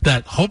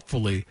 that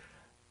hopefully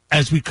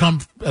as we turn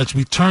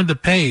the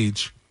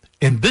page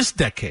in this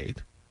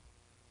decade,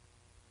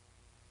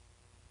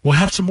 we'll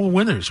have some more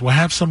winners. We'll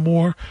have some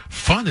more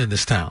fun in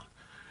this town,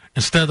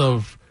 instead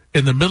of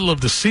in the middle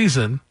of the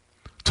season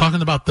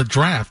talking about the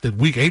draft in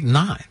week 8 and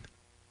 9.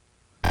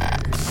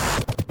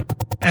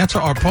 Answer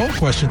our poll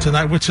question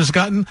tonight, which has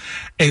gotten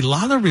a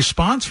lot of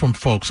response from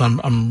folks.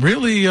 I'm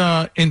really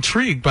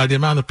intrigued by the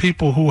amount of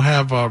people who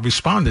have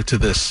responded to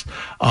this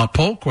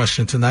poll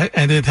question tonight.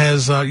 And it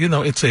has,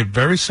 it's a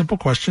very simple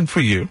question for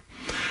you.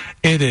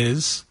 It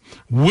is,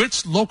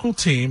 which local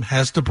team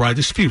has the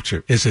brightest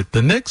future? Is it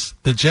the Knicks,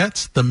 the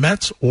Jets, the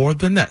Mets, or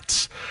the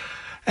Nets?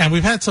 And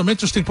we've had some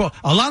interesting polls.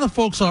 A lot of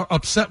folks are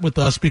upset with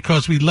us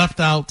because we left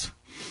out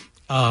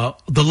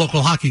the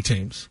local hockey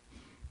teams.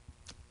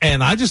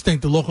 And I just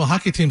think the local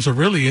hockey teams are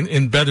really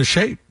in better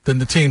shape than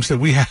the teams that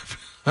we have,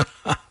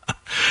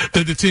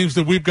 than the teams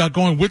that we've got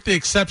going, with the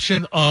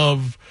exception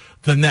of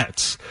the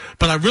Nets.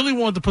 But I really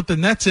wanted to put the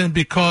Nets in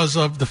because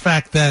of the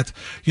fact that,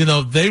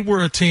 they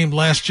were a team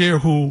last year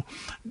who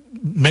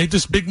made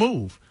this big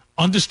move.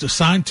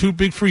 Signed 2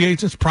 big free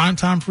agents,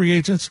 primetime free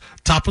agents,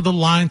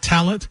 top-of-the-line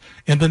talent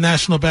in the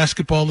National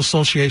Basketball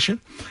Association.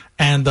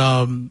 And,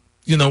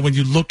 when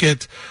you look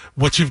at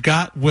what you've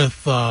got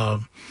with,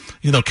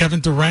 Kevin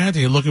Durant, and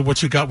you look at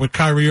what you got with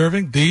Kyrie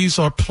Irving, these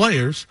are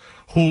players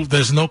who,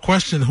 there's no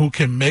question, who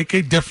can make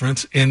a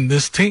difference in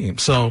this team.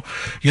 So,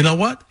 you know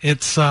what?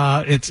 It's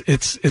going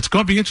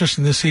to be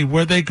interesting to see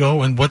where they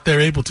go and what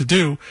they're able to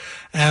do.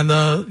 And,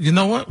 you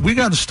know what? We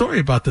got a story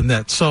about the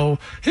Nets. So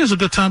here's a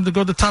good time to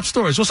go to top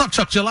stories. What's up,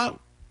 Chuck? Chill out.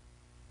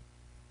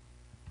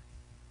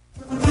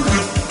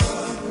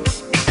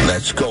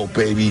 Let's go,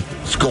 baby.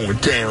 It's going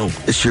down.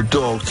 It's your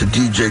dog, to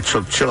DJ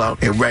Chuck Chill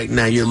Out. And right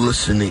now you're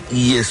listening to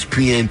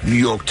ESPN New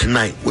York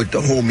Tonight with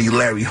the homie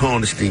Larry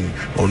Hardesty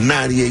on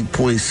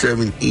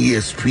 98.7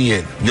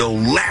 ESPN. Yo,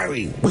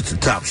 Larry, what's the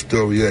top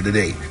story of the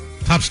day?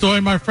 Top story,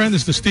 my friend,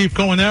 is the Steve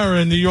Cohen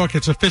era in New York.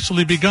 It's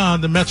officially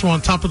begun. The Mets were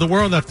on top of the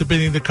world after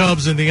beating the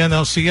Cubs in the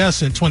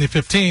NLCS in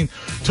 2015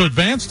 to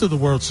advance to the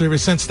World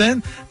Series. Since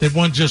then, they've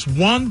won just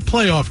one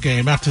playoff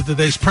game. After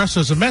today's presser,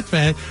 as a Met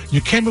fan,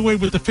 you came away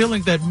with the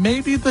feeling that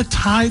maybe the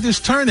tide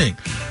is turning.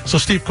 So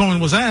Steve Cohen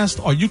was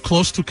asked, are you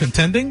close to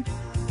contending?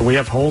 We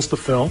have holes to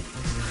fill,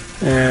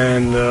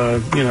 and,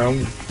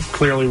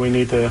 clearly we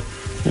need to,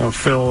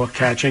 fill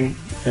catching,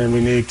 and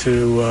we need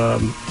to,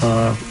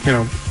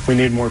 we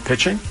need more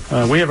pitching.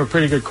 We have a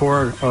pretty good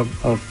core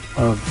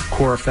of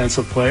core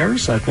offensive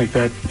players. I think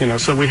that,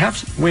 so we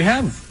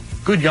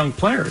have good young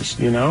players.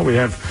 We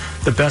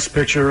have the best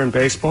pitcher in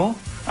baseball.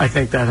 I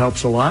think that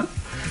helps a lot.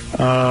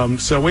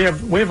 So we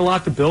have a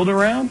lot to build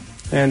around.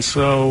 And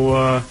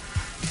so,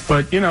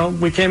 but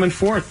we came in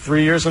 4th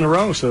 3 years in a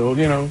row. So,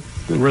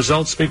 the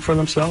results speak for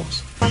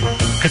themselves.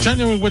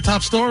 Continuing with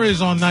top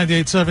stories on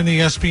 98.7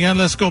 ESPN,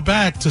 let's go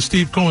back to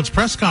Steve Cohen's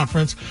press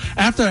conference.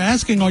 After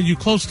asking, are you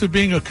close to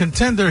being a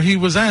contender, he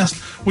was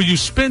asked, will you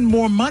spend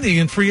more money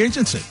in free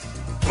agency?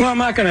 Well, I'm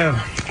not going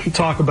to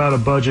talk about a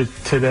budget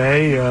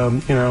today.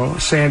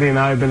 Sandy and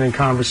I have been in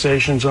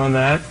conversations on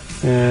that.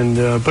 And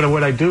but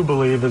what I do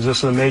believe is this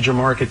is a major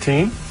market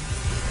team,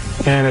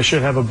 and it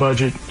should have a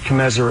budget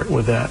commensurate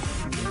with that.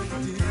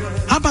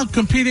 How about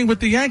competing with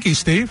the Yankees,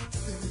 Steve?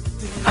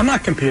 I'm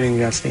not competing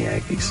against the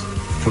Yankees.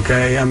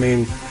 Okay, I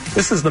mean,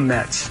 this is the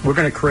Mets. We're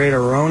going to create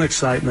our own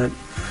excitement.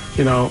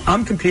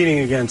 I'm competing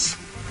against,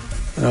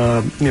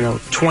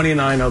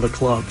 29 other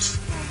clubs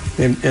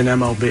in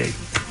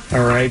MLB.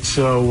 All right,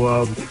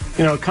 so,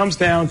 it comes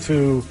down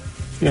to,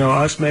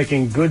 us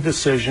making good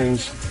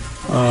decisions,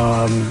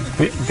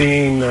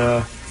 being,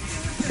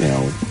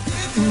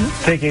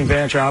 taking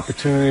advantage of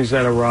opportunities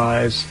that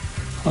arise,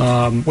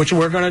 which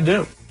we're going to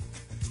do.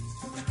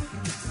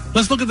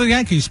 Let's look at the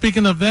Yankees.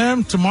 Speaking of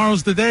them,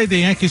 tomorrow's the day the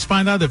Yankees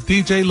find out if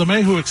DJ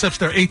LeMahieu accepts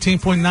their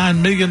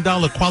 $18.9 million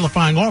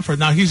qualifying offer.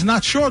 Now, he's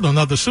not short on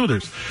other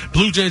suitors.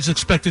 Blue Jays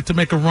expected to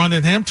make a run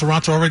at him.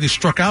 Toronto already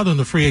struck on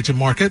the free agent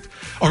market.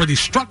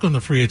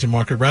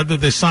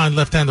 They signed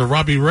left-hander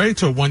Robbie Ray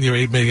to a one-year,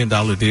 $8 million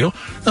deal.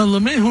 Now,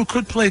 LeMahieu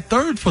could play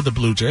third for the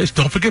Blue Jays.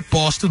 Don't forget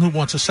Boston, who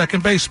wants a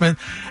second baseman.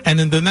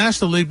 And in the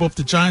National League, both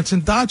the Giants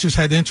and Dodgers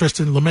had interest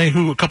in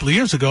LeMahieu a couple of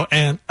years ago.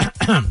 And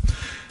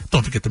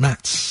don't forget the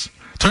Mets.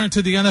 Turn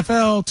to the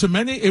NFL. To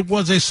many, it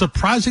was a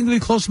surprisingly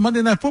close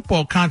Monday Night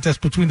Football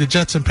contest between the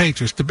Jets and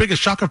Patriots. The biggest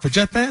shocker for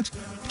Jet fans?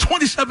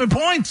 27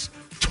 points.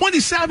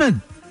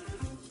 27.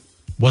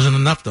 Wasn't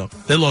enough, though.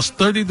 They lost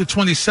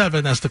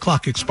 30-27 as the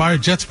clock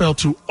expired. Jets fell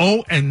to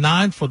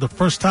 0-9 for the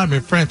first time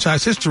in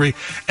franchise history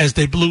as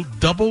they blew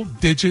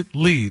double-digit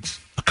leads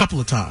a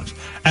couple of times.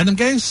 Adam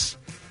Gase,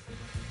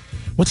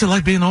 what's it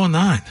like being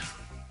 0-9?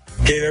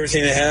 Gave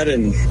everything they had,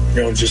 and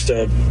just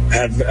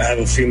have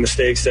a few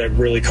mistakes that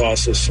really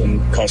cost us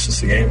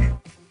the game.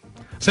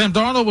 Sam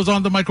Darnold was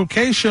on the Michael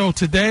Kay show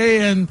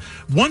today, and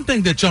one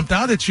thing that jumped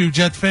out at you,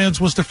 Jet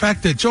fans, was the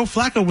fact that Joe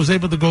Flacco was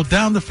able to go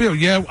down the field.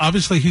 Yeah,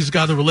 obviously he's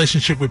got a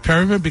relationship with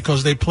Perryman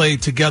because they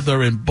played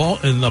together in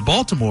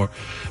Baltimore,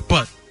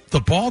 but the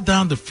ball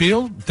down the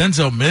field,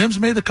 Denzel Mims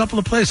made a couple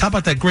of plays. How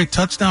about that great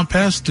touchdown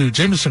pass to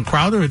Jamison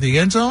Crowder in the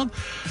end zone?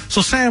 So,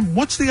 Sam,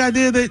 what's the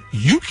idea that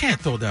you can't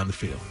throw down the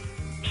field?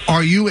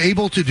 Are you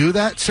able to do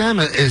that, Sam?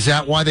 Is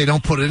that why they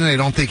don't put it in? They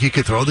don't think you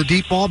could throw the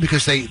deep ball?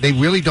 Because they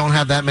really don't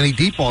have that many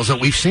deep balls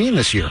that we've seen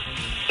this year.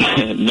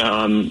 No,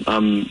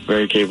 I'm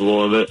very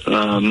capable of it.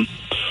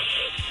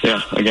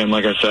 Again,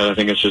 like I said, I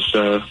think it's just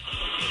a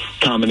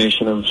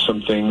combination of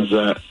some things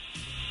that,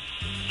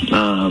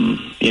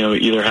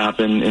 either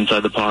happen inside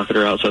the pocket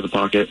or outside the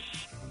pocket.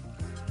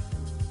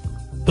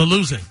 The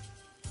losing.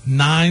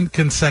 9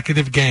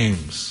 consecutive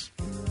games.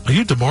 Are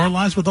you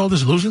demoralized with all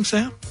this losing,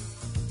 Sam?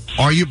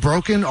 Are you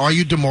broken? Are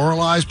you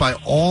demoralized by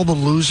all the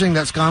losing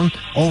that's gone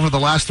over the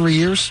last 3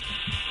 years?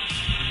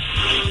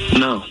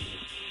 No,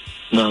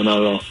 not at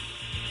all.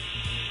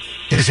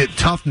 Is it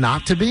tough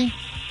not to be?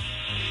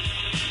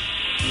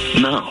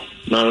 No,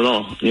 not at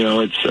all.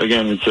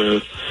 It's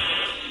a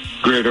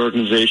great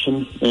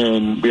organization,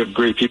 and we have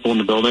great people in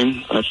the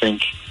building. I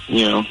think,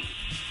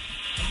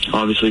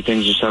 obviously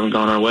things just haven't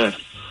gone our way.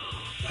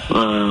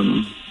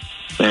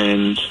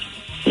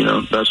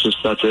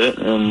 That's it.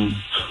 And,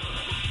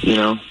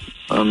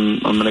 I'm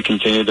going to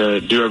continue to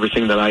do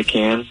everything that I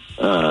can,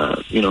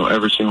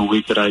 every single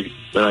week that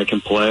I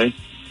can play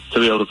to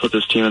be able to put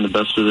this team in the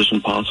best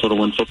position possible to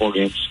win football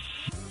games.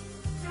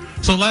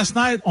 So last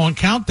night on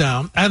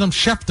Countdown, Adam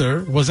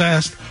Schefter was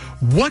asked,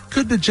 what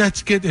could the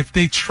Jets get if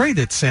they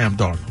traded Sam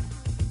Darnold?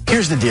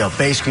 Here's the deal.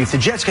 Basically, if the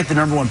Jets get the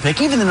number 1 pick,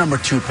 even the number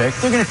 2 pick,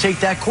 they're going to take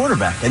that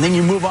quarterback. And then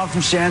you move on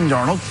from Sam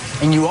Darnold,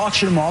 and you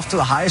auction him off to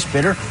the highest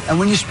bidder. And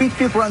when you speak to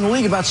people around the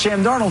league about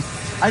Sam Darnold,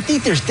 I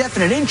think there's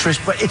definite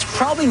interest, but it's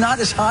probably not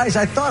as high as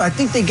I thought. I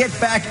think they get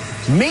back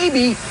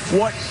maybe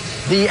what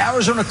the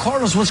Arizona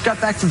Cardinals once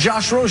got back for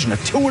Josh Rosen, a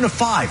 2 and a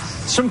 5,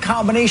 some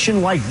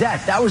combination like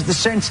that. That was the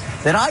sense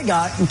that I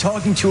got in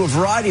talking to a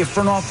variety of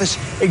front office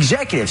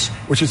executives.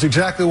 Which is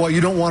exactly why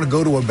you don't want to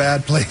go to a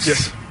bad place.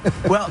 Yes.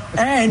 Well,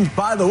 and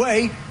by the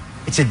way,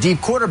 it's a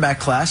deep quarterback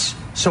class,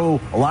 so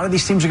a lot of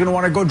these teams are going to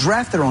want to go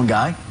draft their own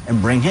guy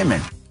and bring him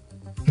in.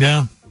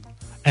 Yeah.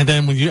 And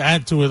then when you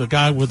add to it a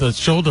guy with a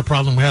shoulder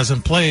problem who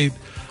hasn't played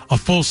a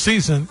full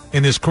season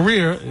in his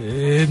career,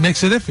 it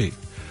makes it iffy.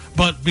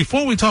 But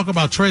before we talk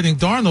about trading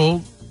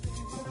Darnold,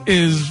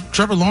 is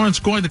Trevor Lawrence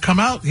going to come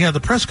out? He had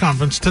the press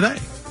conference today.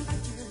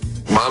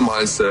 My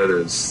mindset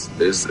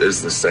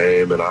is the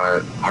same, and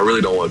I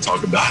really don't want to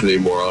talk about it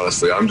anymore,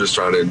 honestly. I'm just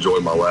trying to enjoy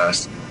my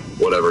last,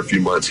 few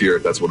months here,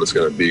 if that's what it's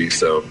going to be.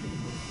 So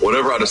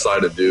whatever I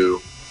decide to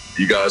do,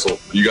 you guys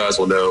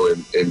will know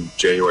in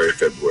January or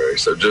February.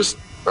 So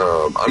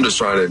I'm just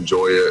trying to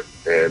enjoy it,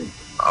 and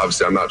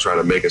obviously I'm not trying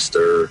to make a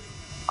stir.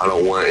 I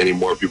don't want any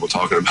more people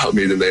talking about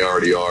me than they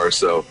already are.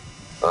 So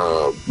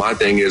my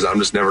thing is I'm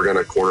just never going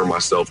to corner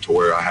myself to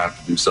where I have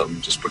to do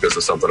something just because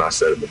of something I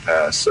said in the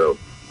past. So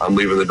I'm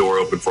leaving the door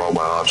open for all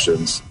my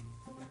options.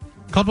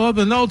 A couple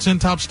other notes in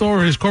top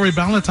stories. Corey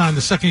Ballantyne,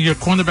 the second-year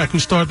cornerback who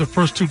started the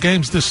first 2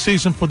 games this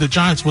season for the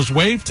Giants, was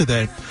waived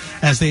today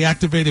as they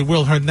activated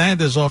Will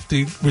Hernandez off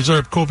the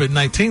reserve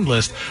COVID-19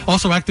 list.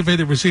 Also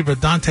activated receiver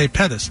Dante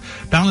Pettis.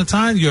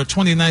 Ballantyne, your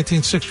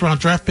 2019 6th-round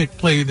draft pick,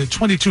 played in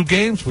 22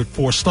 games with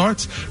 4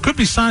 starts. Could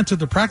be signed to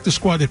the practice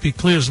squad if he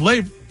clears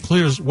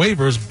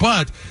waivers,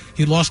 but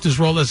he lost his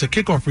role as a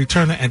kickoff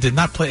returner and did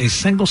not play a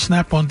single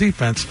snap on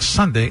defense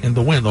Sunday in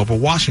the win over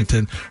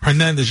Washington.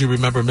 Hernandez, you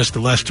remember, missed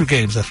the last 2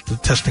 games after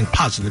testing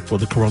positive for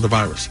the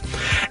coronavirus.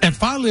 And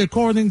finally,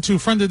 according to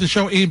friend of the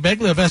show, Ian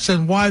Begley of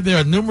SNY,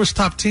 there are numerous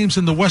top teams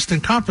in the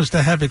Western Conference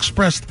that have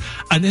expressed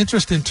an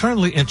interest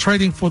internally in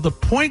trading for the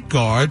point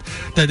guard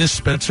that is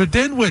Spencer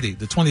Dinwiddie,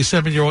 the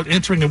 27-year-old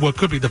entering in what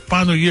could be the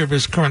final year of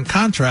his current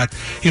contract.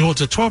 He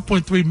holds a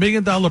 $12.3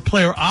 million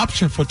player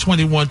option for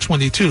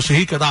 21-22, so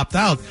he could opt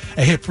out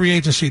and hit free free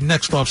agency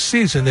next off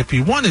season if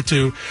he wanted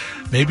to.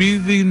 Maybe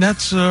the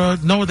Nets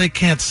know they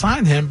can't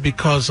sign him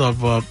because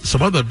of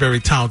some other very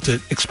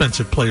talented,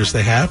 expensive players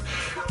they have.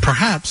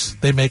 Perhaps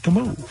they make a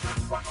move.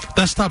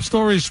 That's top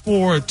stories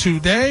for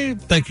today.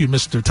 Thank you,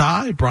 Mr.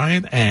 Ty,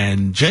 Brian,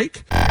 and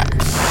Jake.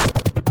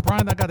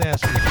 Brian, I got to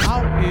ask you,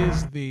 how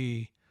is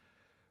the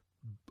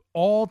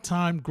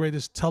all-time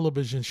greatest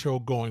television show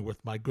going with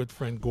my good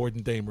friend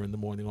Gordon Damer in the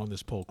morning on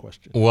this poll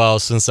question? Well,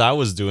 since I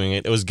was doing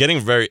it, it was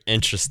getting very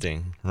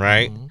interesting,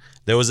 right? Mm-hmm.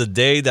 There was a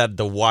day that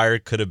The Wire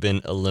could have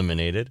been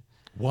eliminated.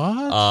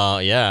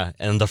 What? Yeah,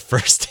 and the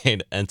first day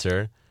to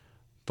enter,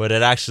 but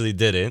it actually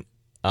didn't.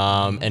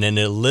 And then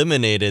it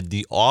eliminated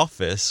The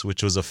Office,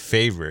 which was a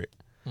favorite.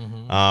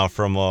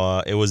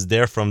 Mm-hmm. It was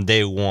there from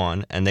day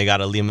one, and they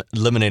got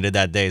eliminated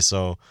that day.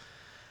 So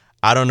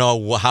I don't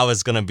know how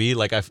it's gonna be.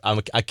 Like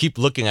I keep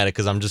looking at it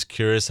because I'm just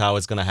curious how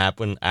it's gonna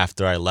happen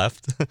after I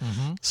left.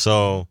 Mm-hmm.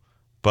 So,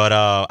 but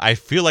I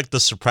feel like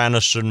The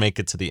Sopranos should make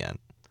it to the end.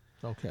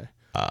 Okay.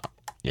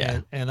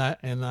 Yeah. And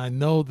I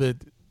know that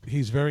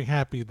he's very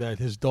happy that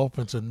his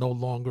Dolphins are no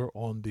longer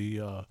on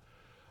the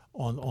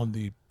on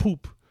the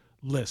poop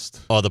list.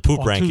 Oh, the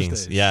poop rankings.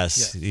 Tuesdays.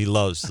 Yes, he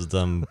loves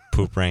them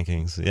poop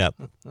rankings. Yep.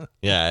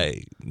 Yeah,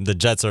 the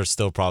Jets are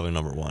still probably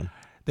number one.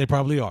 They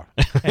probably are.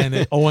 And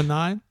at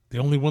 0-9, the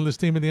only winless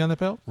team in the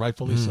NFL,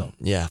 rightfully so.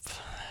 Yep.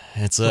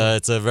 It's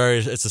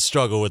a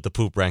struggle with the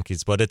poop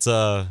rankings, but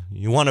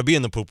you want to be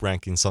in the poop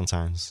rankings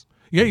sometimes.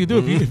 Yeah, you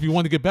do if you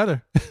want to get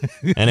better.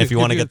 And if you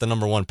want to get the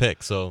number one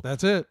pick. So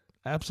that's it.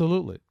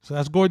 Absolutely. So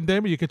that's Gordon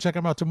Damer. You can check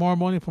him out tomorrow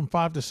morning from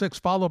 5 to 6,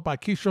 followed by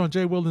Keyshawn,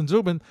 J. Will, and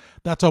Zubin.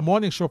 That's our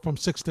morning show from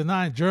 6 to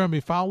 9.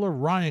 Jeremy Fowler,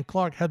 Ryan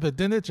Clark, Heather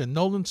Dinich, and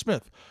Nolan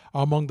Smith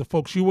are among the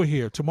folks you will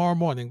hear tomorrow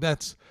morning.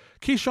 That's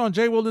Keyshawn,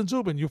 J. Will, and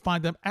Zubin. You'll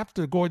find them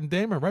after Gordon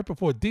Damer, right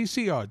before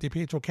DCR,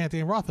 DiPietro,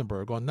 Canty, and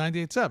Rothenberg on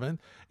 98.7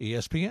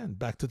 ESPN.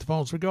 Back to the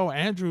phones we go.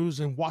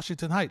 Andrew's in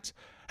Washington Heights.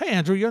 Hey,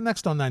 Andrew, you're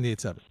next on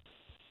 98.7.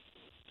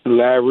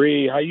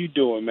 Larry, how you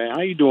doing, man?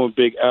 How you doing,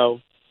 Big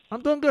L?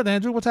 I'm doing good,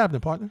 Andrew. What's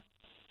happening, partner?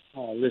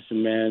 Oh,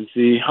 listen, man.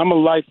 See, I'm a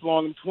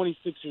lifelong, I'm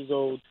 26 years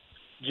old,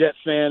 Jet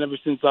fan ever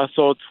since I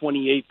saw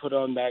 28 put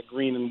on that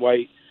green and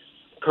white.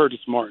 Curtis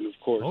Martin, of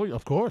course. Oh,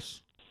 of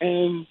course.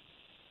 And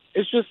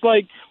it's just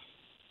like,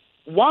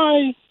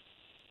 why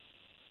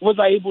was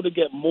I able to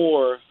get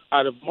more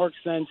out of Mark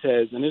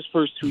Sanchez in his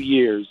first 2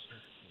 years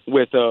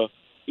with a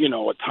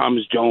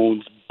Thomas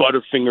Jones,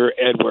 Butterfinger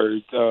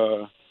Edwards,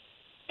 and,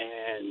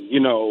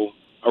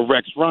 a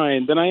Rex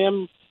Ryan than I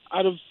am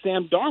out of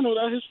Sam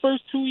Darnold at his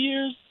first 2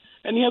 years?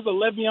 And he has a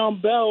Le'Veon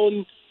Bell.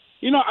 And,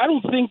 I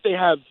don't think they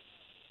have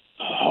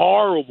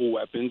horrible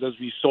weapons, as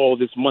we saw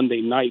this Monday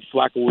night.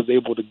 Flacco was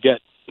able to get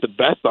the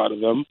best out of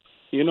them.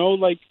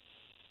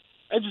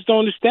 I just don't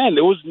understand.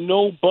 There was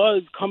no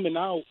buzz coming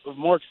out of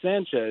Mark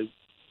Sanchez,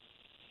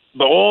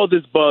 but all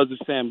this buzz is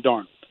Sam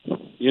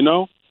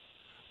Darnold,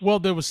 Well,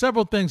 there were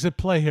several things at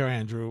play here,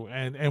 Andrew.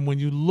 And when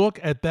you look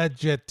at that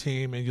Jet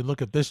team and you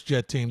look at this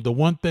Jet team,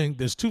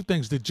 there's two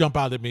things that jump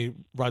out at me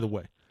right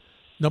away.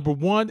 Number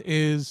one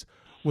is,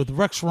 with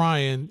Rex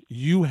Ryan,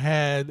 you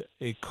had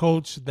a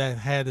coach that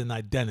had an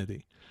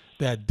identity.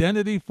 The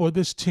identity for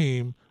this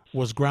team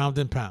was ground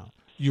and pound.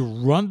 You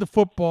run the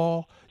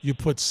football. You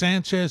put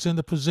Sanchez in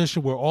the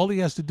position where all he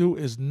has to do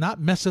is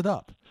not mess it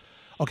up.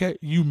 Okay,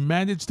 you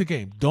manage the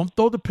game. Don't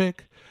throw the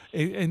pick.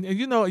 And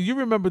you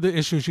remember the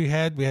issues you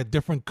had. We had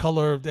different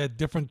color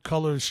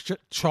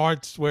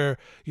charts where,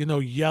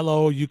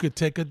 yellow, you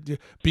could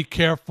be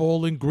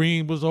careful, and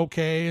green was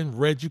okay, and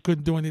red, you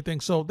couldn't do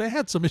anything. So they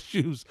had some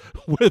issues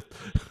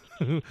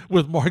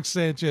with Mark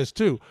Sanchez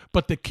too.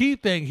 But the key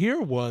thing here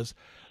was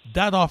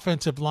that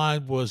offensive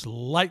line was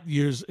light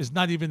years, is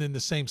not even in the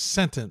same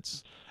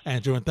sentence,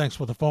 Andrew, and thanks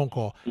for the phone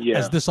call,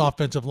 as this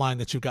offensive line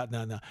that you got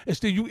now.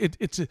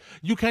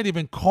 You can't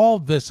even call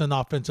this an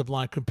offensive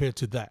line compared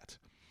to that.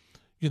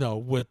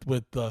 With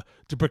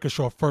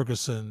DeBrickashaw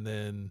Ferguson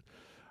and,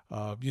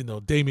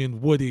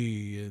 Damian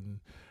Woody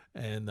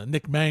and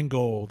Nick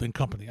Mangold and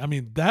company. I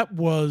mean, that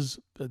was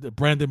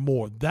Brandon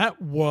Moore.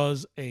 That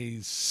was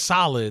a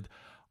solid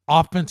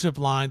offensive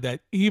line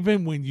that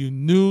even when you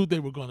knew they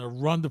were going to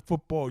run the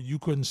football, you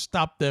couldn't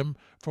stop them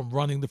from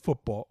running the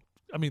football.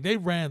 I mean, they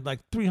ran like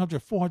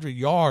 300, 400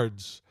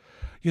 yards,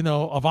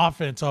 of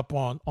offense up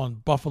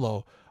on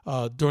Buffalo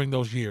during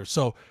those years.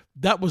 So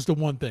that was the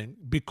one thing.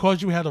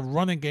 Because you had a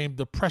running game,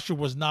 the pressure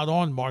was not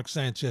on Mark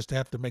Sanchez to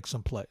have to make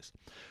some plays.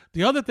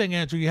 The other thing,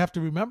 Andrew, you have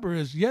to remember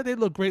is, they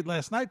looked great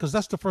last night because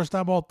that's the first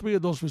time all three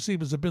of those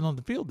receivers have been on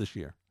the field this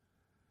year.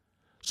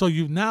 So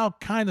you now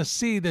kind of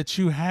see that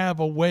you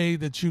have a way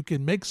that you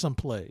can make some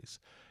plays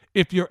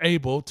if you're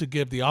able to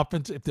give the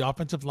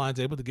offensive line's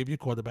able to give your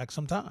quarterback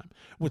some time,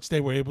 which they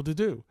were able to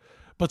do.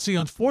 But see,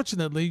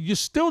 unfortunately, you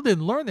still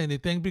didn't learn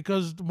anything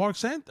because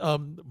Sam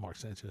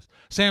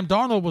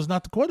Darnold was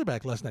not the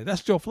quarterback last night.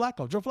 That's Joe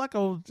Flacco. Joe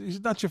Flacco,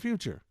 he's not your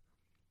future.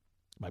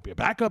 Might be a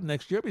backup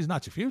next year, but he's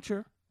not your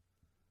future.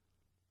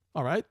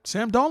 All right?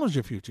 Sam Darnold's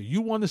your future.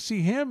 You want to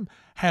see him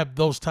have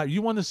those type.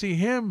 You want to see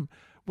him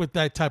with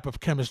that type of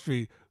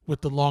chemistry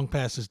with the long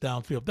passes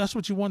downfield. That's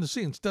what you want to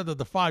see instead of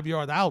the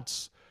 5-yard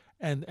outs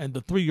and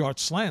the 3-yard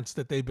slants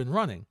that they've been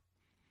running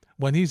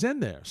when he's in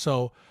there.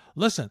 So,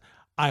 listen,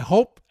 I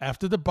hope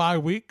after the bye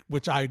week,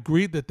 which I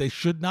agree that they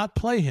should not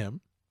play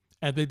him,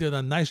 and they did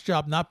a nice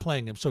job not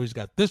playing him. So he's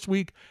got this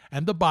week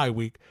and the bye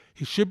week.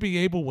 He should be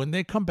able, when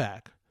they come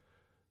back,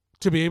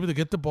 to be able to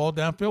get the ball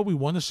downfield. We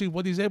want to see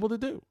what he's able to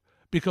do,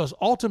 because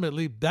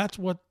ultimately that's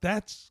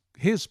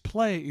his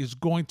play is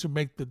going to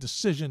make the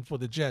decision for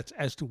the Jets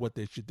as to what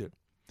they should do.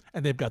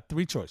 And they've got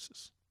 3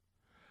 choices.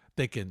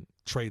 They can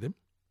trade him.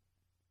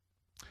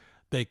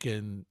 They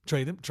can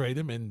trade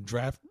him and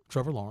draft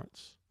Trevor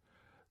Lawrence.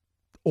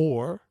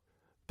 Or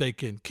they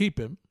can keep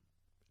him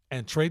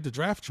and trade the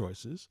draft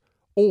choices.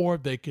 Or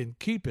they can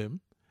keep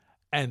him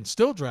and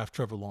still draft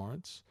Trevor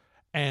Lawrence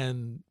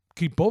and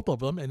keep both of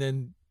them and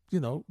then,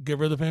 get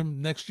rid of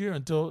him next year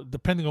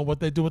depending on what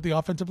they do with the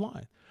offensive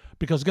line.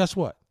 Because guess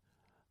what?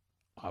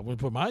 I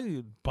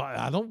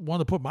don't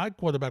want to put my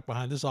quarterback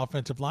behind this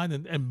offensive line,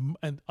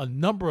 and a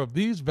number of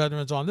these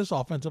veterans on this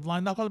offensive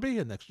line not going to be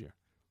here next year.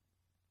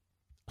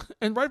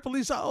 And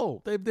rightfully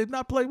so. They've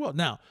not played well.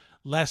 Now,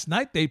 last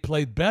night they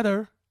played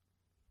better.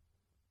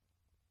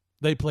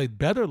 They played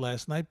better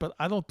last night, but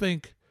I don't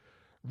think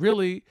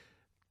really,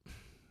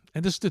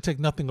 and this is to take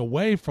nothing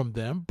away from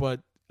them,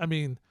 but I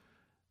mean,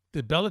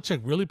 did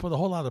Belichick really put a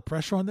whole lot of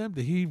pressure on them?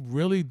 Did he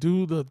really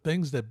do the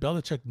things that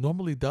Belichick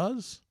normally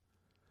does?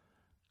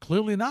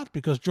 Clearly not,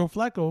 because Joe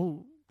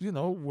Flacco,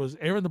 was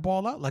airing the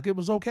ball out like it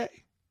was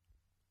okay.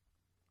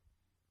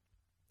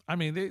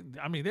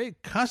 They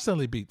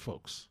constantly beat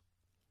folks.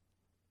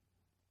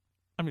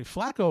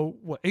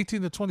 Flacco,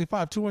 18 to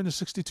 25,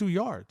 262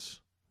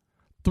 yards,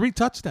 3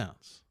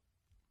 touchdowns.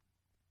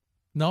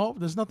 No,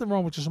 there's nothing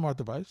wrong with your smart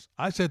device.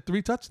 I said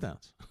 3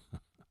 touchdowns.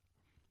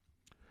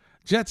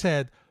 Jets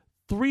had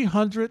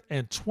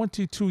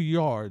 322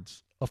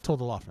 yards of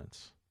total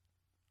offense.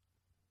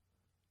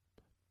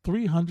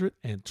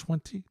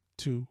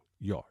 322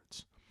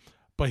 yards.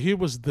 But here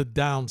was the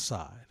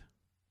downside.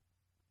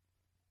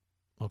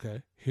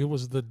 Okay? Here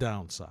was the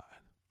downside.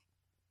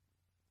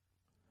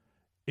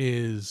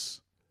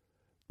 Is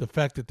the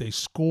fact that they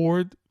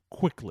scored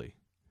quickly.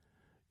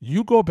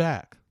 You go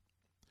back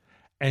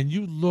and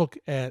you look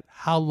at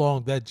how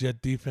long that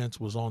Jet defense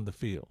was on the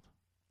field.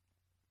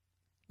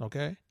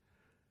 Okay?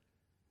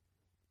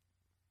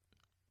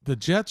 The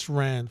Jets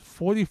ran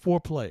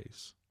 44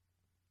 plays.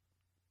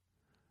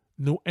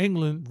 New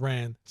England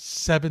ran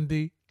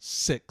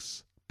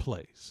 76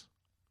 plays.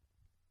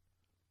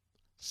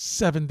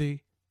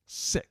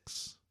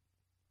 76.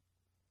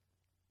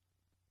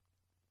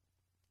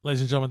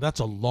 Ladies and gentlemen,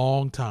 that's a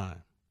long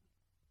time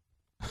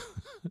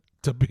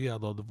to be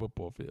out on the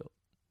football field.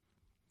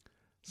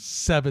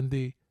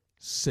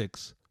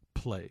 76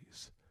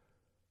 plays.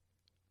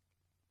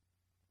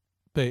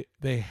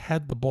 They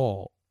had the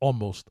ball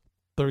almost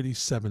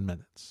 37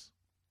 minutes.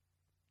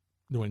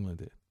 New England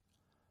did.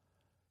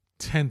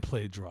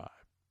 10-play drive.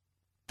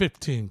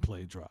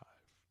 15-play drive.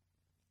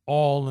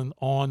 All and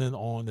on and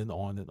on and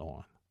on and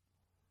on.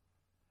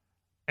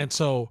 And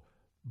so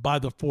by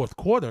the fourth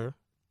quarter,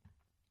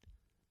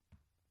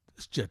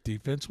 this Jet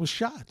defense was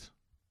shot.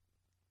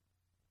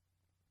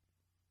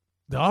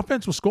 The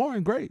offense was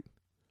scoring great,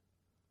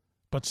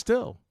 but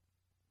still.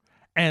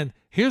 And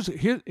here's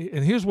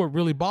what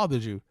really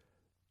bothers you.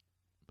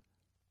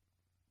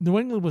 New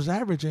England was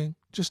averaging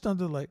just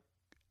under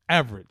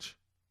average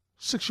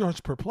 6 yards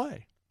per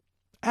play.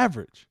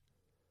 Average.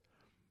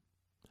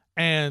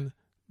 And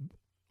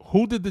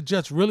who did the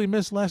Jets really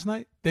miss last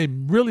night? They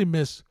really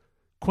missed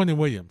Quentin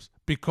Williams,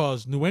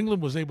 because New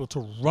England was able to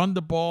run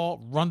the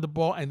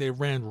ball, and they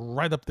ran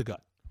right up the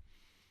gut.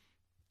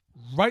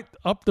 Right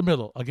up the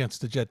middle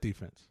against the Jet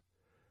defense.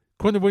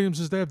 Quentin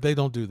Williams is there. They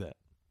don't do that.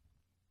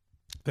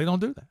 They don't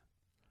do that.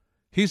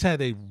 He's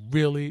had a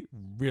really,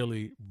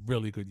 really,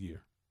 really good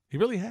year. He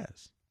really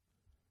has.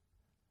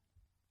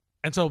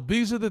 And so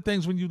these are the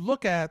things when you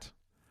look at,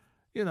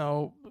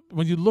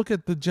 when you look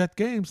at the Jet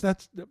games,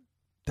 that's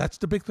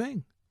the big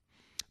thing.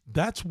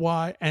 That's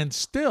why, and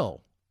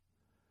still,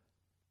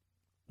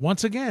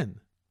 once again,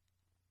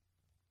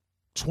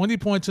 20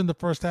 points in the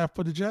first half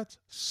for the Jets,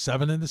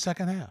 7 in the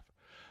second half.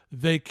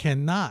 They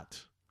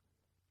cannot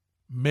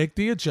make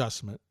the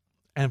adjustment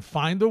and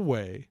find a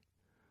way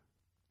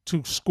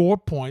to score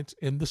points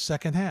in the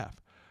second half.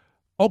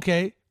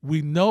 Okay,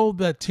 we know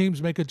that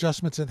teams make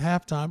adjustments at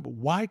halftime.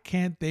 Why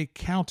can't they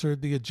counter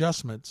the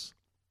adjustments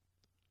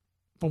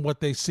from what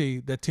they see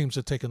that teams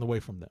are taking away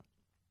from them?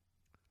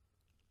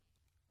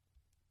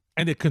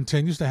 And it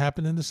continues to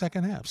happen in the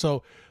second half.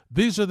 So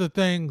these are the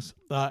things,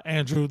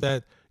 Andrew,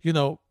 that,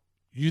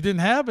 you didn't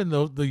have in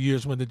the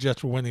years when the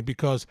Jets were winning,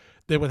 because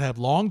they would have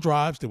long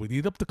drives. They would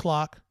eat up the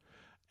clock.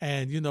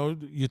 And,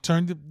 you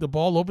turned the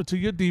ball over to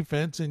your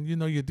defense, and,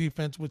 your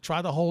defense would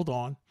try to hold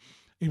on,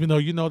 even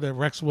though that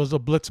Rex was a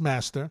blitz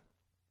master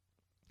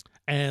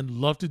and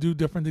loved to do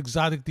different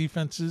exotic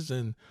defenses.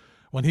 And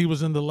when he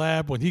was in the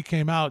lab, when he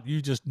came out,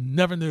 you just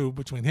never knew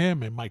between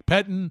him and Mike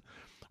Pettin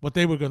what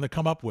they were going to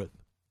come up with.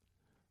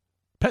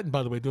 Pettin,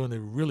 by the way, doing a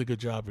really good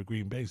job at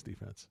Green Bay's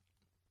defense.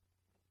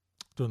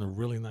 Doing a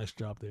really nice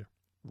job there.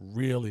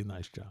 Really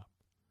nice job.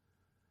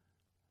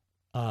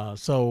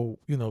 So,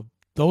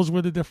 those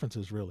were the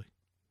differences, really.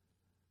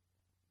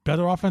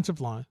 Better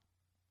offensive line.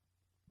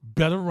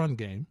 Better run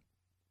game.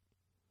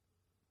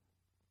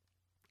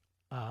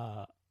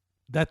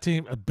 That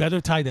team, a better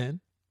tight end,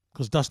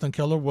 because Dustin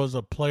Keller was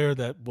a player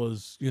that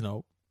was,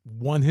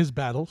 won his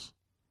battles.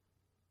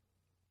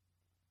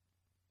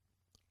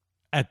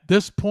 At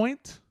this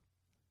point,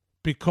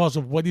 because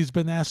of what he's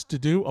been asked to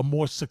do, a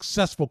more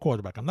successful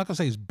quarterback. I'm not going to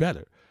say he's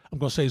better. I'm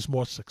going to say he's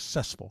more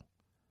successful.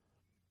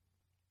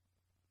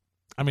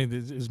 I mean,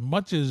 as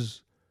much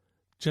as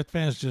Jet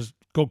fans just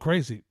go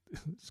crazy,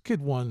 this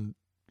kid won,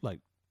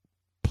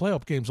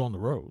 playoff games on the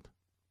road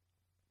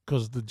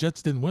because the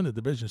Jets didn't win the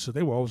division, so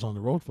they were always on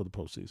the road for the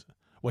postseason.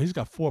 Well, he's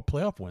got 4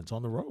 playoff wins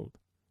on the road.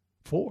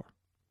 4.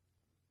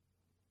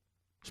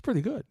 It's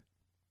pretty good.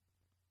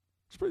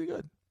 It's pretty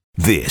good.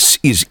 This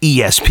is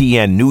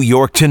ESPN New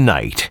York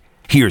Tonight.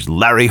 Here's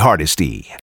Larry Hardesty.